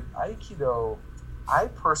 with Aikido, I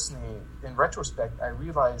personally, in retrospect, I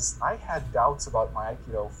realized I had doubts about my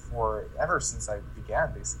Aikido ever since I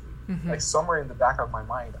began, basically. Mm-hmm. Like somewhere in the back of my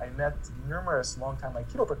mind, I met numerous longtime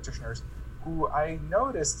Aikido practitioners who I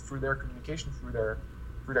noticed through their communication, through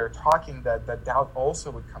their talking, that doubt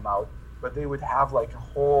also would come out, but they would have like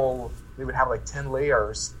 10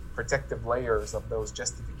 layers, protective layers of those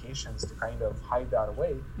justifications to kind of hide that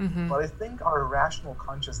away. Mm-hmm. But I think our rational,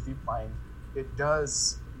 conscious, deep mind, it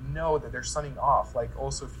does know that there's something off. Like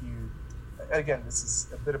also, if you, again, this is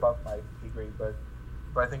a bit about my pay grade, but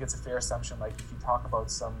I think it's a fair assumption. Like if you talk about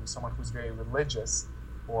someone who's very religious,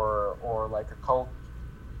 or like a cult,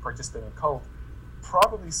 participant in a cult,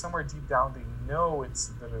 probably somewhere deep down they know it's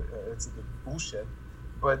a bit bullshit,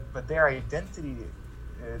 but their identity,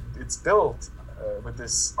 it's built with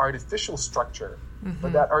this artificial structure. Mm-hmm.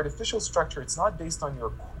 But that artificial structure, it's not based on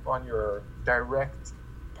your direct,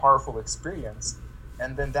 powerful experience.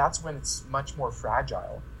 And then that's when it's much more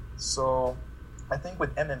fragile. So I think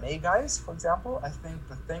with MMA guys, for example, I think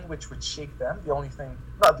the thing which would shake them, not the only thing,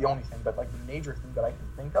 but like the major thing that I can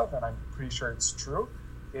think of, and I'm pretty sure it's true,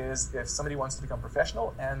 is if somebody wants to become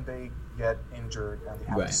professional and they get injured and they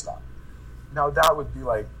have to stop. Now that would be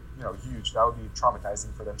like, huge. That would be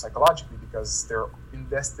traumatizing for them psychologically, because they're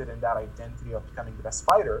invested in that identity of becoming the best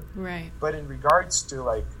fighter. Right. But in regards to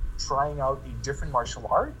like trying out a different martial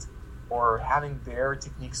art, or having their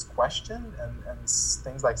techniques questioned and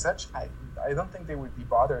things like such, I don't think they would be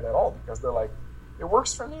bothered at all, because they're like, it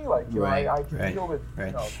works for me. Like, I can deal with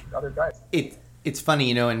other guys. It's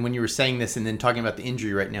funny, and when you were saying this and then talking about the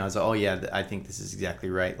injury right now, I was like, oh yeah, I think this is exactly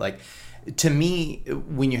right. Like, to me,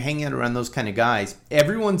 when you're hanging out around those kind of guys,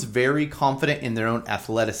 everyone's very confident in their own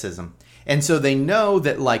athleticism. And so they know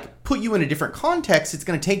that, like, put you in a different context, it's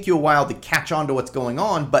going to take you a while to catch on to what's going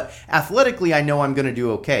on. But athletically, I know I'm going to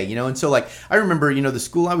do okay, And so, like, I remember, the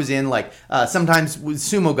school I was in, like, sometimes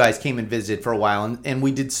sumo guys came and visited for a while, and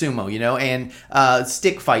we did sumo, and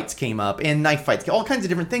stick fights came up, and knife fights, all kinds of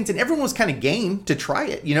different things. And everyone was kind of game to try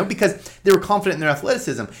it, because they were confident in their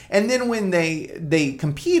athleticism. And then when they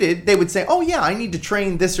competed, they would say, oh, yeah, I need to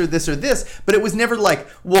train this or this or this. But it was never like,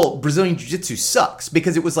 well, Brazilian Jiu-Jitsu sucks,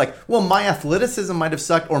 because it was like, well, my athleticism might have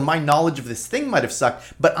sucked, or my knowledge of this thing might have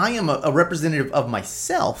sucked, but I am a representative of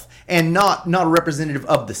myself and not a representative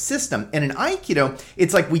of the system. And in Aikido,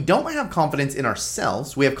 it's like we don't have confidence in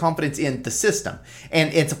ourselves. We have confidence in the system.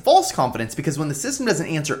 And it's a false confidence, because when the system doesn't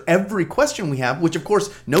answer every question we have, which of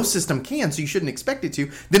course no system can, so you shouldn't expect it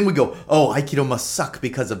to, then we go, oh, Aikido must suck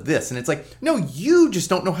because of this. And it's like, no, you just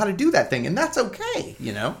don't know how to do that thing. And that's okay,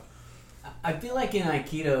 I feel like in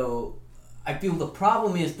Aikido, the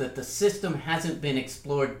problem is that the system hasn't been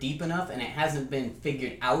explored deep enough, and it hasn't been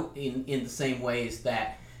figured out in the same ways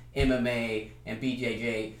that MMA and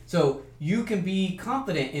BJJ. So you can be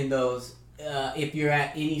confident in those if you're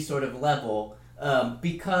at any sort of level,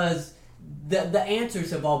 because the answers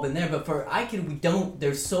have all been there. But for Aikido, we don't.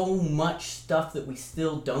 There's so much stuff that we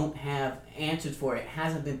still don't have answers for. It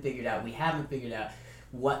hasn't been figured out. We haven't figured out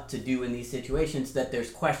what to do in these situations, that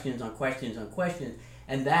there's questions on questions on questions.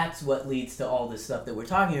 And that's what leads to all this stuff that we're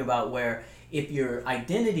talking about, where if your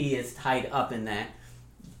identity is tied up in that,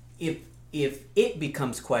 if it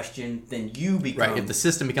becomes questioned, then you become... Right, if the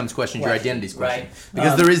system becomes questioned, your identity's questioned. Right.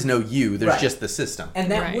 Because there is no you, there's just the system.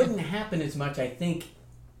 And that wouldn't happen as much, I think,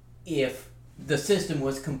 if the system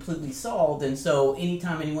was completely solved. And so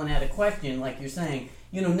anytime anyone had a question, like you're saying,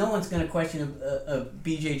 no one's going to question a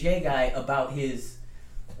BJJ guy about his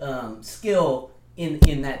skill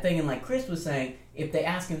in that thing. And like Chris was saying, if they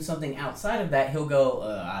ask him something outside of that, he'll go,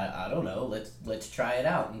 I don't know, let's try it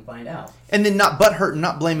out and find out. And then not butthurt and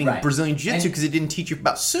not blaming Brazilian Jiu-Jitsu because it didn't teach you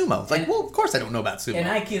about sumo. It's like, well, of course I don't know about sumo. And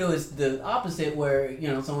Aikido is the opposite, where,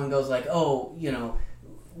 someone goes like, oh,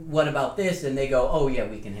 what about this? And they go, oh, yeah,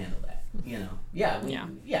 we can handle that. We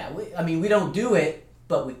don't do it,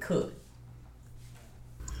 but we could.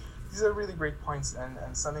 These are really great points,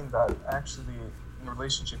 and something that actually, in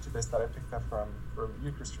relationship to this, that I picked up from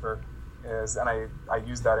you, Christopher, is, and I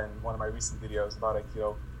used that in one of my recent videos about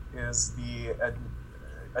Aikido, is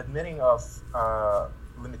admitting of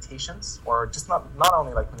limitations, or just not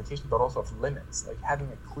only like limitations, but also of limits, like having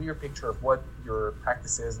a clear picture of what your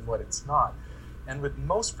practice is and what it's not. And with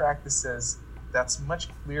most practices, that's much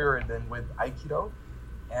clearer than with Aikido.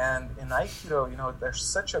 And in Aikido, you know, there's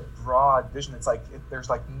such a broad vision. It's like there's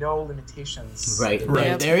like no limitations. Right.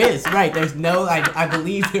 Right. There is. Right. There's no. I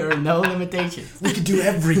believe there are no limitations. We can do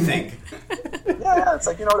everything. Yeah, it's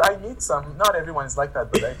like, you know, I meet some, not everyone is like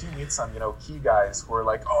that, but I do meet some, you know, ki guys who are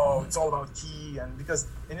like, oh, it's all about ki, and because,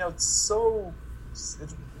 you know,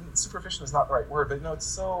 superficial is not the right word, but, you know, it's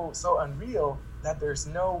so unreal that there's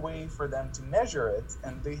no way for them to measure it,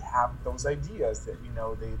 and they have those ideas that, you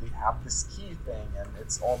know, they have this ki thing, and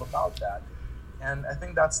it's all about that. And I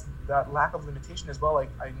think that's that lack of limitation as well. Like,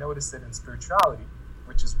 I noticed it in spirituality,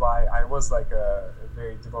 which is why I was like a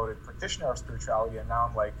very devoted practitioner of spirituality, and now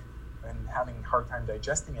I'm like, and having a hard time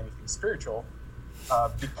digesting anything spiritual,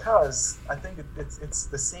 because I think it's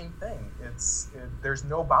the same thing. There's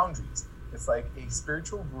no boundaries. It's like a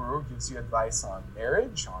spiritual guru gives you advice on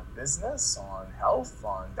marriage, on business, on health,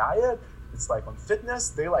 on diet. It's like on fitness.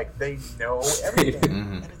 They know everything,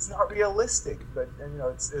 and it's not realistic. But and, you know,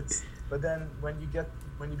 it's. But then when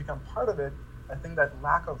you become part of it, I think that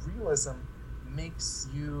lack of realism makes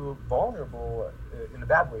you vulnerable in a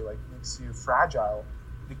bad way. Like, makes you fragile.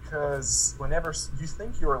 Because whenever you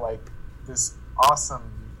think you're like this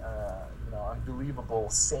awesome, you know, unbelievable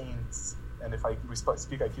saint, and if we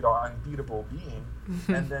speak Aikido, unbeatable being,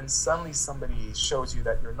 and then suddenly somebody shows you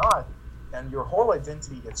that you're not, and your whole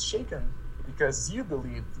identity gets shaken because you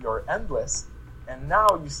believe you're endless, and now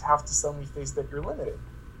you have to suddenly face that you're limited.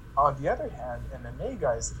 On the other hand, MMA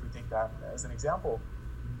guys, if we take that as an example,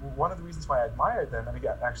 one of the reasons why I admire them, and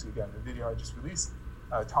again, the video I just released,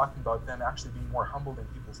 talking about them actually being more humble than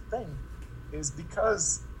people think, is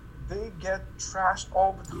because they get trashed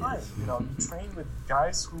all the time. Yes. You know, you train with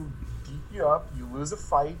guys who beat you up, you lose a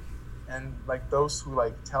fight, and like those who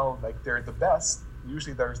like tell like they're the best,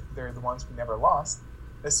 usually they're the ones who never lost.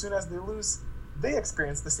 As soon as they lose, they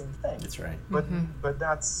experience the same thing. That's right. But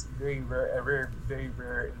that's very rare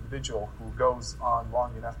individual who goes on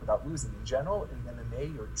long enough without losing. In general, in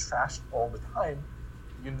MMA, you're trashed all the time.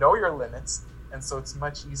 You know your limits. And so it's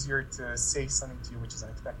much easier to say something to you which is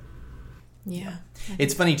unexpected. Yeah.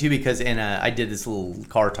 It's funny, too, because I did this little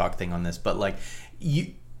car talk thing on this, but like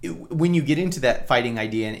when you get into that fighting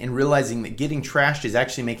idea and realizing that getting trashed is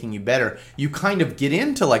actually making you better, you kind of get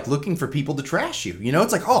into like looking for people to trash you. You know,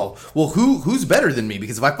 it's like, oh, well, who's better than me?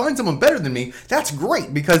 Because if I find someone better than me, that's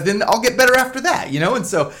great, because then I'll get better after that, you know? And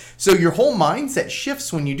so your whole mindset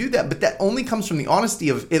shifts when you do that, but that only comes from the honesty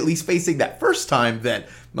of at least facing that first time that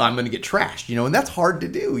I'm going to get trashed, you know, and that's hard to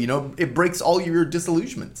do, you know, it breaks all your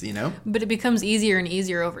disillusionments, you know. But it becomes easier and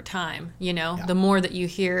easier over time, you know, The more that you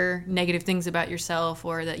hear negative things about yourself,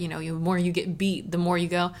 or that, you know, the more you get beat, the more you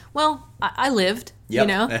go, well, I lived, you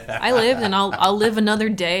know, I lived, and I'll live another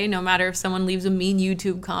day, no matter if someone leaves a mean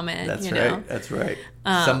YouTube comment. That's you right. know? That's right.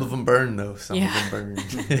 Some of them burn, though. Some of them burn.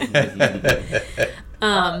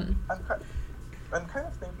 I'm kind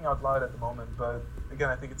of thinking out loud at the moment, but again,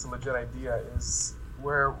 I think it's a legit idea, is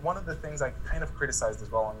where one of the things I kind of criticized as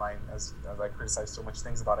well online, as I criticized so much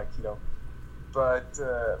things about Aikido, but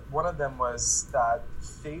one of them was that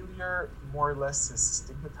failure more or less is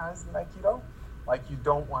stigmatized in Aikido. Like, you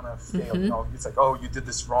don't want to fail, you know, it's like, oh, you did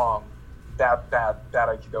this wrong, bad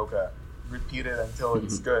Aikidoka, repeat it until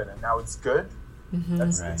it's good, and now it's good.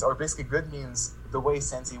 Or basically good means the way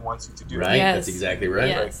sensei wants you to do it. Right, yes. That's exactly right.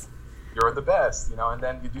 Yes. Like, you're the best, you know, and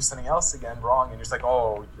then you do something else again wrong, and you're just like,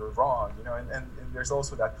 oh, you're wrong, you know, and there's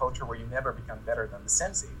also that culture where you never become better than the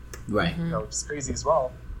sensei, right? You know, which is crazy as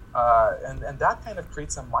well, and that kind of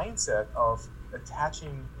creates a mindset of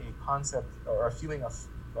attaching a concept or a feeling of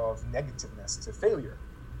negativeness to failure.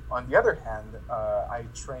 On the other hand, I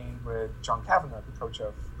trained with John Kavanagh, the coach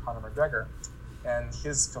of Conor McGregor, and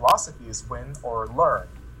his philosophy is win or learn.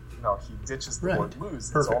 You know, he ditches the word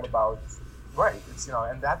lose. It's all about it's, you know,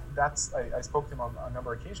 and that's I spoke to him on a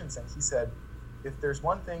number of occasions, and he said, if there's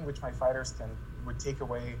one thing which my fighters would take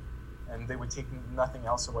away, and they would take nothing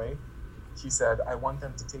else away, he said, I want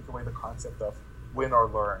them to take away the concept of win or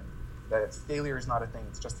learn, that failure is not a thing,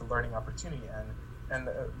 it's just a learning opportunity. And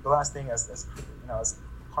the last thing, as you know, as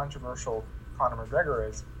controversial Conor McGregor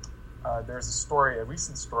is, there's a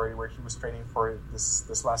recent story where he was training for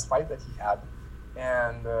this last fight that he had,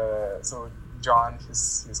 and so John,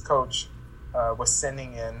 his coach, was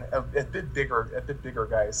sending in a bit bigger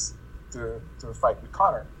guys to fight with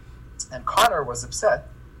Conor, and Conor was upset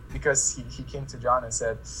because he came to John and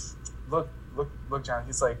said, look, John,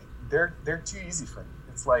 he's like, they're too easy for me.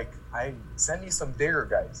 It's like, I send me some bigger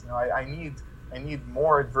guys. You know, I need I need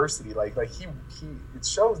more adversity. Like he it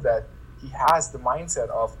shows that he has the mindset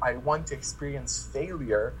of, I want to experience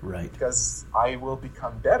failure, Right. because I will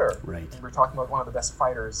become better. Right. And we're talking about one of the best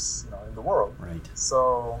fighters, in the world. Right.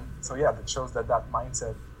 So yeah, that shows that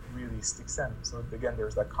mindset really sticks in. So again,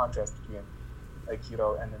 there's that contrast between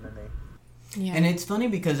Aikido and MMA. Yeah. And it's funny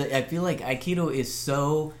because I feel like Aikido is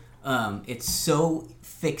so it's so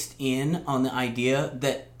fixed in on the idea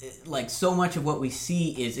that like so much of what we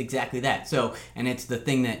see is exactly that. So, and it's the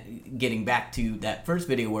thing that, getting back to that first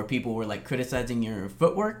video where people were like criticizing your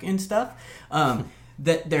footwork and stuff,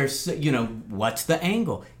 that there's, what's the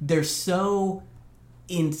angle? They're so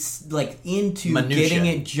into Minutia. getting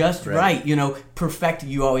it just right. Perfect.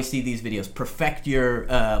 You always see these videos. Perfect your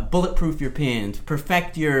bulletproof your pins.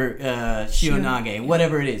 Perfect your shionage.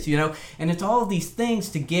 Whatever it is. And it's all of these things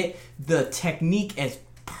to get the technique as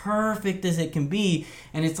perfect as it can be.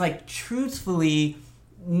 And it's like, truthfully,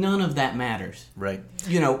 none of that matters. Right.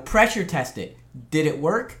 Pressure test it. Did it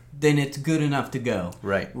work? Then it's good enough to go.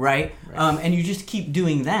 Right. And you just keep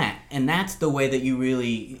doing that, and that's the way that you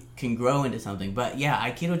really can grow into something. But yeah,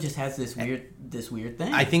 Aikido just has this weird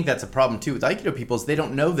thing. I think that's a problem too with Aikido people, is they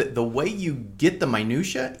don't know that the way you get the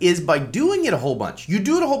minutia is by doing it a whole bunch. You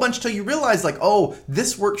do it a whole bunch till you realize, like, oh,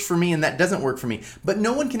 this works for me and that doesn't work for me. But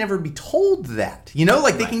no one can ever be told that.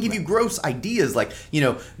 They can give you gross ideas like,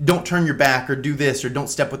 don't turn your back or do this or don't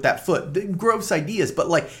step with that foot. The gross ideas, but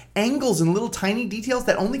like angles and little tiny details,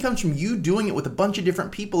 that only comes from you doing it with a bunch of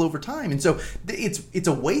different people over time. And so it's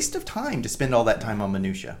a waste of time to spend all that time on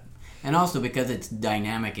minutia. And also because it's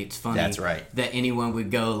dynamic, it's funny. That's right. That anyone would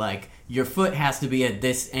go like, your foot has to be at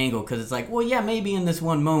this angle, because it's like, well, yeah, maybe in this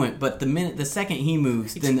one moment, but the second he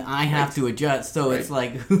moves, then I have to adjust. So it's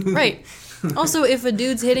like, right. Also, if a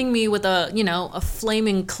dude's hitting me with a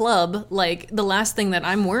flaming club, like, the last thing that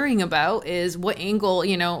I'm worrying about is what angle,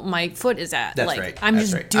 my foot is at. That's like, right. I'm That's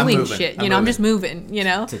just right. I'm doing moving. shit. I'm I'm just moving,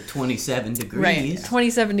 to 27 degrees. Right.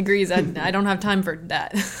 27 degrees. I don't have time for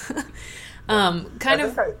that. I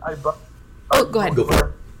go ahead. Go for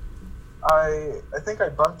it. I think I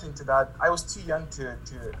bumped into that. I was too young to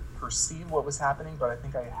perceive what was happening, but I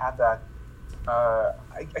think I had that.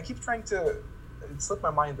 I keep trying to. It slipped my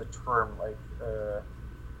mind the term like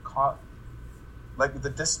the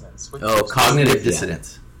dissonance. Cognitive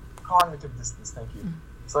dissonance. Cognitive dissonance. Thank you.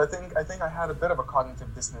 So I think I had a bit of a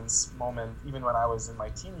cognitive dissonance moment even when I was in my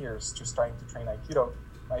teen years, just starting to train Aikido.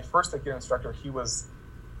 My first Aikido instructor, he was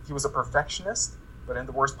a perfectionist, but in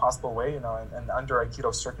the worst possible way, and under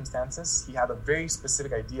Aikido circumstances, he had a very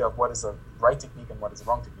specific idea of what is a right technique and what is a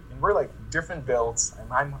wrong technique. And we're like different builds.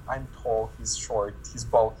 I'm tall, he's short, he's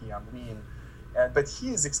bulky, I'm lean, but he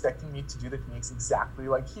is expecting me to do the techniques exactly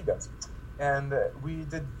like he does. And we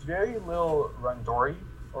did very little randori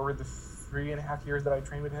over the 3.5 years that I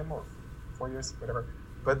trained with him, or 4 years, whatever.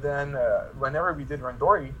 But then whenever we did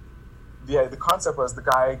randori, the concept was the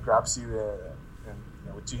guy grabs you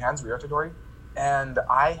with 2 hands, ryotodori, and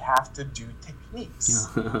I have to do techniques.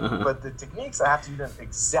 But the techniques, I have to do them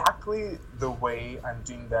exactly the way I'm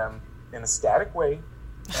doing them, in a static way.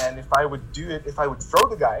 And if I would throw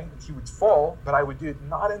the guy, he would fall, but I would do it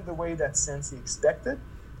not in the way that sensei expected,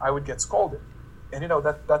 I would get scolded. And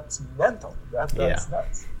that's mental. That's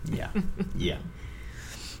nuts. Yeah.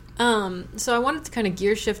 So I wanted to kind of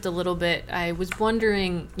gear shift a little bit. I was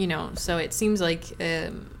wondering, so it seems like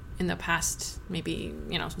in the past, maybe,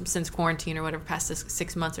 since quarantine or whatever, past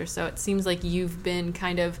 6 months or so, it seems like you've been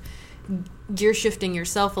kind of gear shifting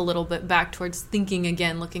yourself a little bit back towards thinking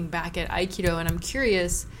again, looking back at Aikido. And I'm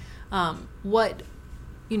curious, why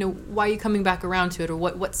are you coming back around to it, or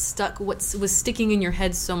what was sticking in your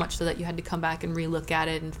head so much so that you had to come back and relook at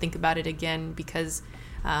it and think about it again? Because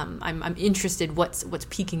I'm interested. What's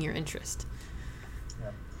piquing your interest?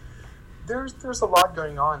 Yeah. There's a lot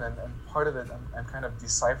going on, and part of it I'm kind of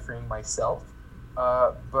deciphering myself.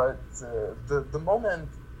 But the moment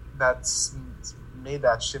that's made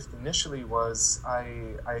that shift initially was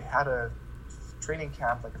I had a training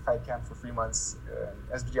camp, like a fight camp for 3 months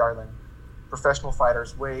in SBD Ireland. Professional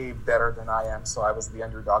fighters, way better than I am, so I was the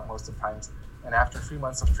underdog most of the times. And after 3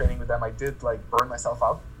 months of training with them, I did burn myself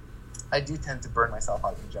out. I do tend to burn myself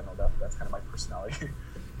out in general. That's kind of my personality.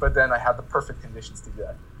 But then I had the perfect conditions to do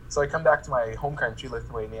that. So I come back to my home country,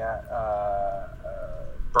 Lithuania,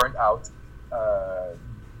 burnt out,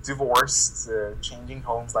 divorced, changing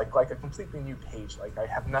homes, like a completely new page. Like, I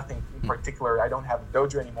have nothing in particular. I don't have a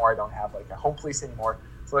dojo anymore. I don't have a home place anymore.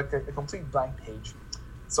 So a complete blank page.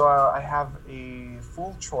 So I have a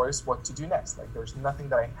full choice what to do next. Like, there's nothing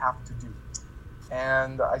that I have to do.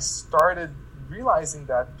 And I started realizing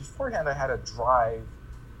that beforehand I had a drive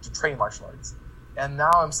to train martial arts. And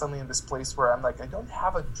now I'm suddenly in this place where I'm like, I don't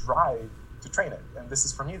have a drive to train it. And this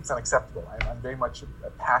is, for me, it's unacceptable. I'm very much a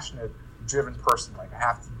passionate, driven person. Like, I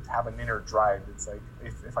have to have an inner drive. It's like,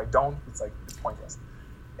 if I don't, it's like, it's pointless.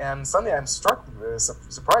 And suddenly I'm struck,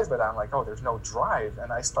 surprised by that. I'm like, oh, there's no drive.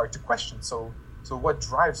 And I start to question. So what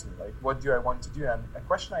drives me? Like, what do I want to do? And a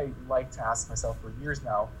question I like to ask myself for years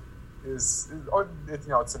now it's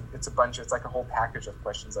a bunch. It's like a whole package of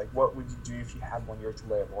questions. Like, what would you do if you had 1 year to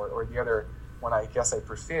live? Or the other one, I guess I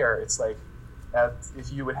prefer. It's like,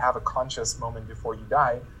 if you would have a conscious moment before you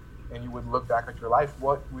die, and you would look back at your life,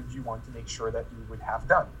 what would you want to make sure that you would have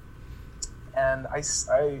done? And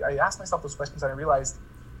I asked myself those questions, and I realized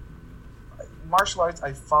martial arts,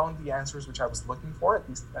 I found the answers which I was looking for, at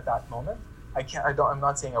least at that moment. I'm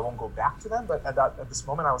not saying I won't go back to them, but at this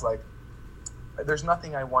moment I was like, there's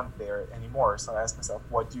nothing I want there anymore. So I asked myself,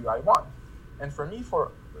 what do I want? And for me,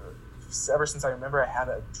 ever since I remember, I had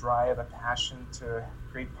a drive, a passion to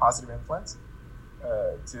create positive influence,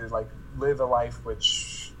 to like live a life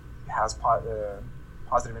which has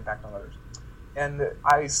positive impact on others. And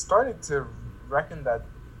I started to reckon that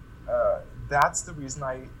that's the reason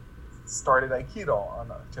I started Aikido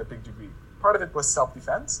to a big degree. Part of it was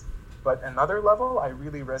self-defense, but another level, I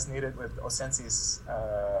really resonated with O-sensei's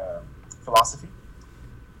philosophy,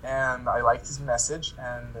 and I liked his message,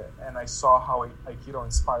 and I saw how Aikido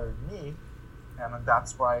inspired me, and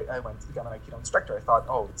that's why I went to become an Aikido instructor. I thought,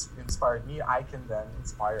 oh, it's inspired me, I can then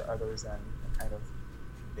inspire others and kind of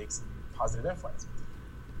make some positive influence.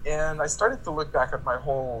 And I started to look back at my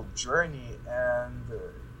whole journey,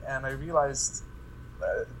 and I realized,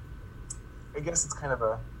 I guess it's kind of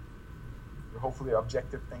a hopefully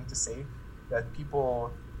objective thing to say, that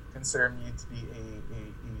people consider me to be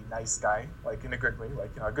a nice guy, like in a good way,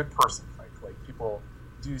 like, a good person. Like people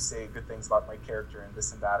do say good things about my character and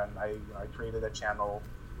this and that. And I created a channel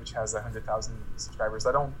which has 100,000 subscribers.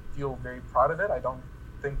 I don't feel very proud of it. I don't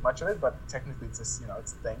think much of it, but technically it's just,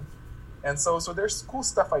 it's a thing. And so there's cool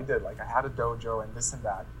stuff I did. Like, I had a dojo and this and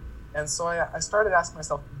that. And so I started asking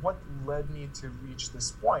myself, what led me to reach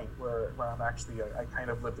this point where I'm actually, I kind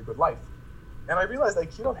of lived a good life. And I realized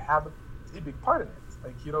Aikido had a big part in it.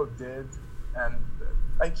 Aikido did, and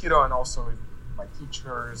Aikido and also my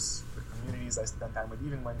teachers, the communities I spent time with,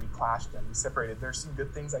 even when we clashed and we separated, there's some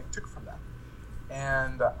good things I took from that.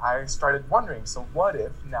 And I started wondering, so what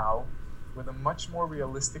if now, with a much more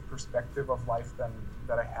realistic perspective of life than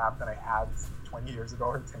I had 20 years ago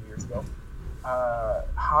or 10 years ago,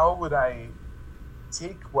 how would I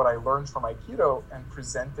take what I learned from Aikido and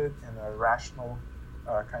present it in a rational,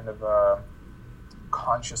 kind of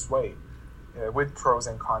conscious way, with pros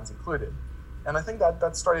and cons included? And I think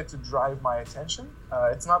that started to drive my attention.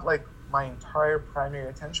 It's not like my entire primary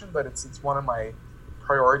attention, but it's one of my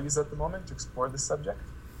priorities at the moment to explore this subject.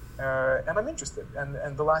 And I'm interested.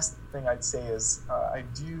 And the last thing I'd say is I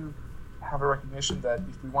do have a recognition that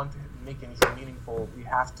if we want to make anything meaningful, we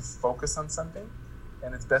have to focus on something,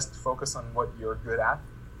 and it's best to focus on what you're good at.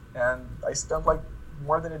 And I spent like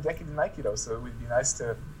more than a decade in Aikido, so it would be nice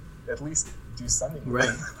to at least do something. Right.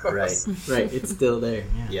 It's still there.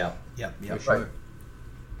 Yeah. For sure. Right.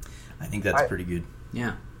 I think that's pretty good.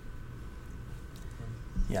 Yeah.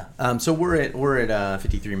 Yeah. So we're at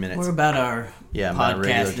 53 minutes. We're about our my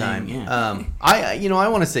regular time. Yeah. I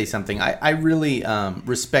want to say something. I really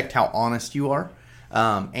respect how honest you are,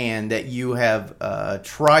 and that you have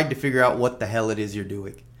tried to figure out what the hell it is you're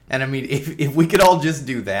doing. And I mean, if we could all just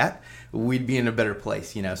do that, we'd be in a better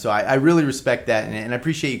place, So I really respect that, and I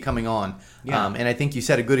appreciate you coming on. Yeah. And I think you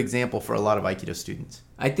set a good example for a lot of Aikido students.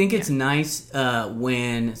 I think it's nice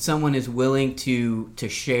when someone is willing to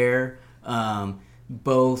share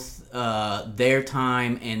both their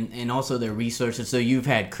time and also their resources. So you've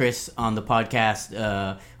had Chris on the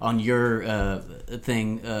podcast on your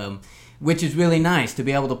thing, which is really nice to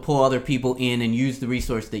be able to pull other people in and use the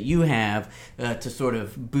resource that you have to sort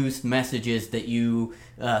of boost messages that you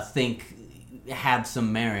think have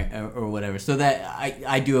some merit or whatever. So that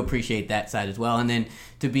I do appreciate that side as well. And then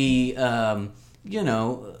to be, kind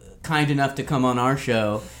enough to come on our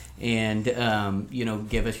show and,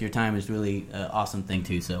 give us your time is really an awesome thing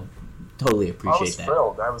too. So totally appreciate that. I was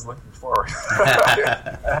thrilled. I was looking forward.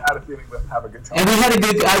 I had a feeling we'd have a good time. And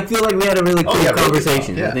I feel like we had a really cool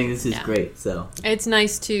conversation. Yeah. I think this is great. So it's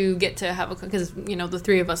nice to get to have because the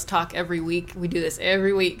three of us talk every week. We do this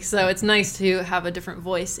every week, so it's nice to have a different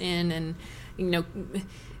voice in and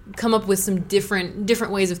come up with some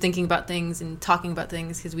different ways of thinking about things and talking about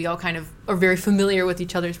things, because we all kind of are very familiar with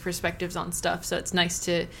each other's perspectives on stuff. So it's nice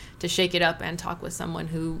to shake it up and talk with someone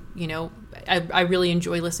who, I really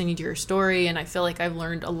enjoy listening to your story, and I feel like I've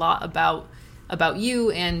learned a lot about about you,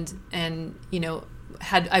 and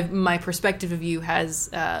my perspective of you has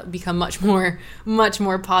become much more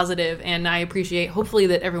positive, and I appreciate hopefully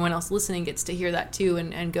that everyone else listening gets to hear that too,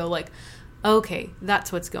 and go like, okay,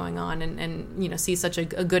 that's what's going on, and see such a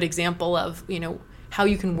good example of how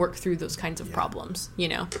you can work through those kinds of problems.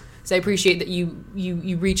 So I appreciate that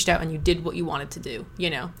you reached out and you did what you wanted to do.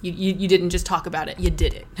 You didn't just talk about it, you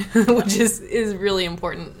did it, which is really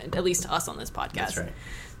important, at least to us on this podcast. That's right.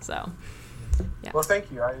 So yeah. Well,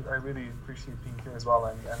 thank you. I really appreciate being here as well.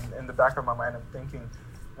 And in the back of my mind, I'm thinking,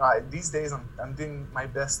 these days I'm doing my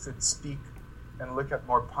best to speak and look at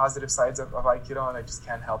more positive sides of Aikido, and I just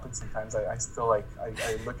can't help it. Sometimes I still I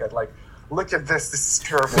look at look at this is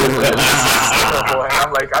terrible. This is terrible. And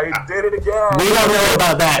I'm like, I did it again. We don't know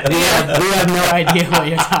about that. We have no idea what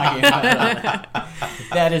you're talking about.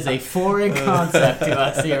 That is a foreign concept to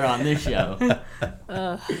us here on this show.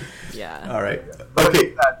 Yeah. All right. But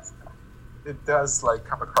Okay. it does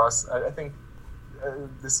come across. I think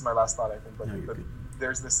this is my last thought. I think, but good.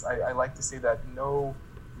 there's this. I like to say that no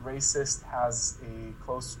racist has a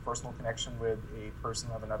close personal connection with a person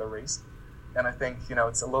of another race, and I think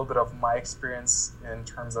it's a little bit of my experience in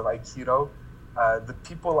terms of Aikido. The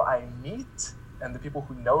people I meet and the people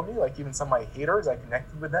who know me, like even some of my haters, I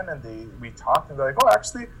connected with them and we talked and they're like, "Oh,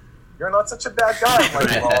 actually, you're not such a bad guy." I'm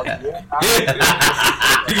like, "Well, yeah."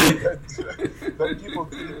 But people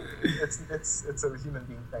think it's a human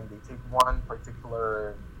being thing. They take one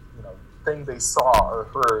particular thing they saw or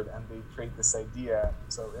heard and they create this idea.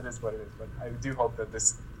 So it is what it is. But I do hope that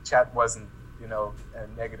this chat wasn't a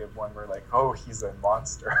negative one where oh, he's a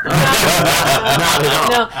monster.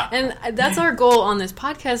 No, and that's our goal on this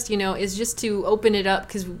podcast, is just to open it up,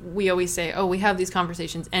 because we always say, oh, we have these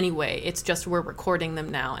conversations anyway, it's just we're recording them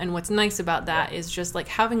now. And what's nice about that is just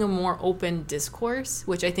having a more open discourse,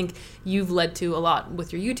 which I think you've led to a lot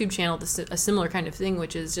with your YouTube channel, a similar kind of thing,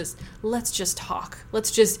 which is just, let's just talk.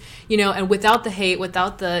 Let's just, and without the hate,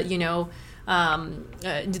 without the,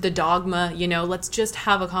 the dogma, let's just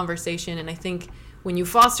have a conversation. And I think when you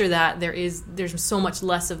foster that, there's so much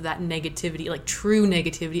less of that negativity, true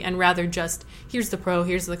negativity, and rather just, here's the pro,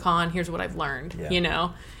 here's the con, here's what I've learned,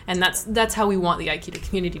 and that's how we want the Aikido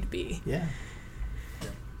community to be. Yeah.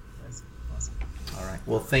 That's awesome. All right.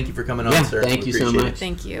 Well, thank you for coming on, sir. Thank you so Appreciate much. it.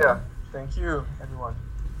 Thank you. Yeah, thank you, everyone.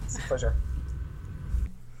 It's a pleasure.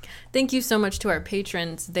 Thank you so much to our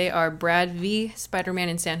patrons. They are Brad V, Spider-Man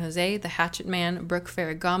in San Jose, The Hatchet Man, Brooke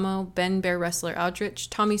Ferragamo, Ben Bear Wrestler Aldrich,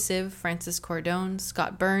 Tommy Siv, Francis Cordone,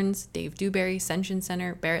 Scott Burns, Dave Dewberry, Senshin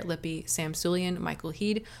Center, Barrett Lippy, Sam Sulian, Michael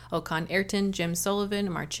Heed, Okan Ayrton, Jim Sullivan,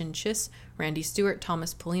 Marcin Chiss, Randy Stewart,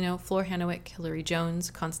 Thomas Polino, Floor Hanowick, Hillary Jones,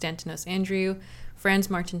 Konstantinos Andrew, Franz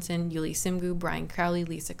Martinson, Yuli Simgu, Brian Crowley,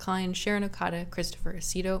 Lisa Klein, Sharon Okada, Christopher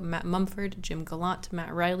Aceto, Matt Mumford, Jim Gallant,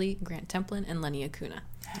 Matt Riley, Grant Templin, and Lenny Acuna.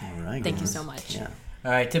 All right. Thank you so much. Yeah.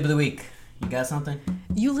 All right, tip of the week. You got something?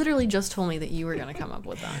 You literally just told me that you were going to come up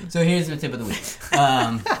with that. So here's the tip of the week.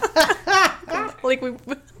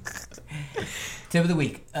 Tip of the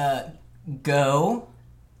week. Go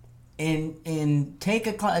and take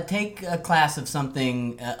a class of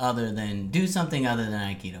something do something other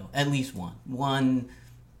than Aikido. At least one.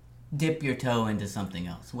 Dip your toe into something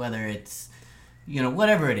else, whether it's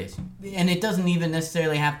whatever it is. And it doesn't even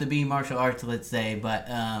necessarily have to be martial arts, let's say, but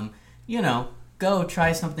go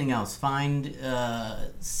try something else.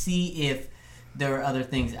 See if there are other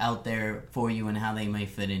things out there for you and how they may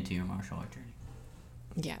fit into your martial art journey.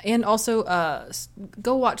 Yeah, and also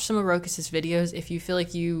go watch some of Rokus's videos if you feel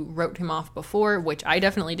like you wrote him off before, which I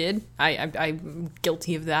definitely did. I'm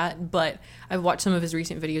guilty of that, but I've watched some of his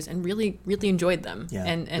recent videos and really, really enjoyed them. Yeah,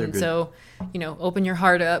 and so, open your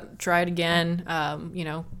heart up, try it again.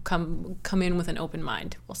 Come in with an open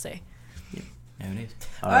mind, we'll say. There it is.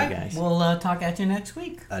 All right, guys. We'll talk at you next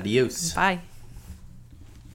week. Adios. Bye.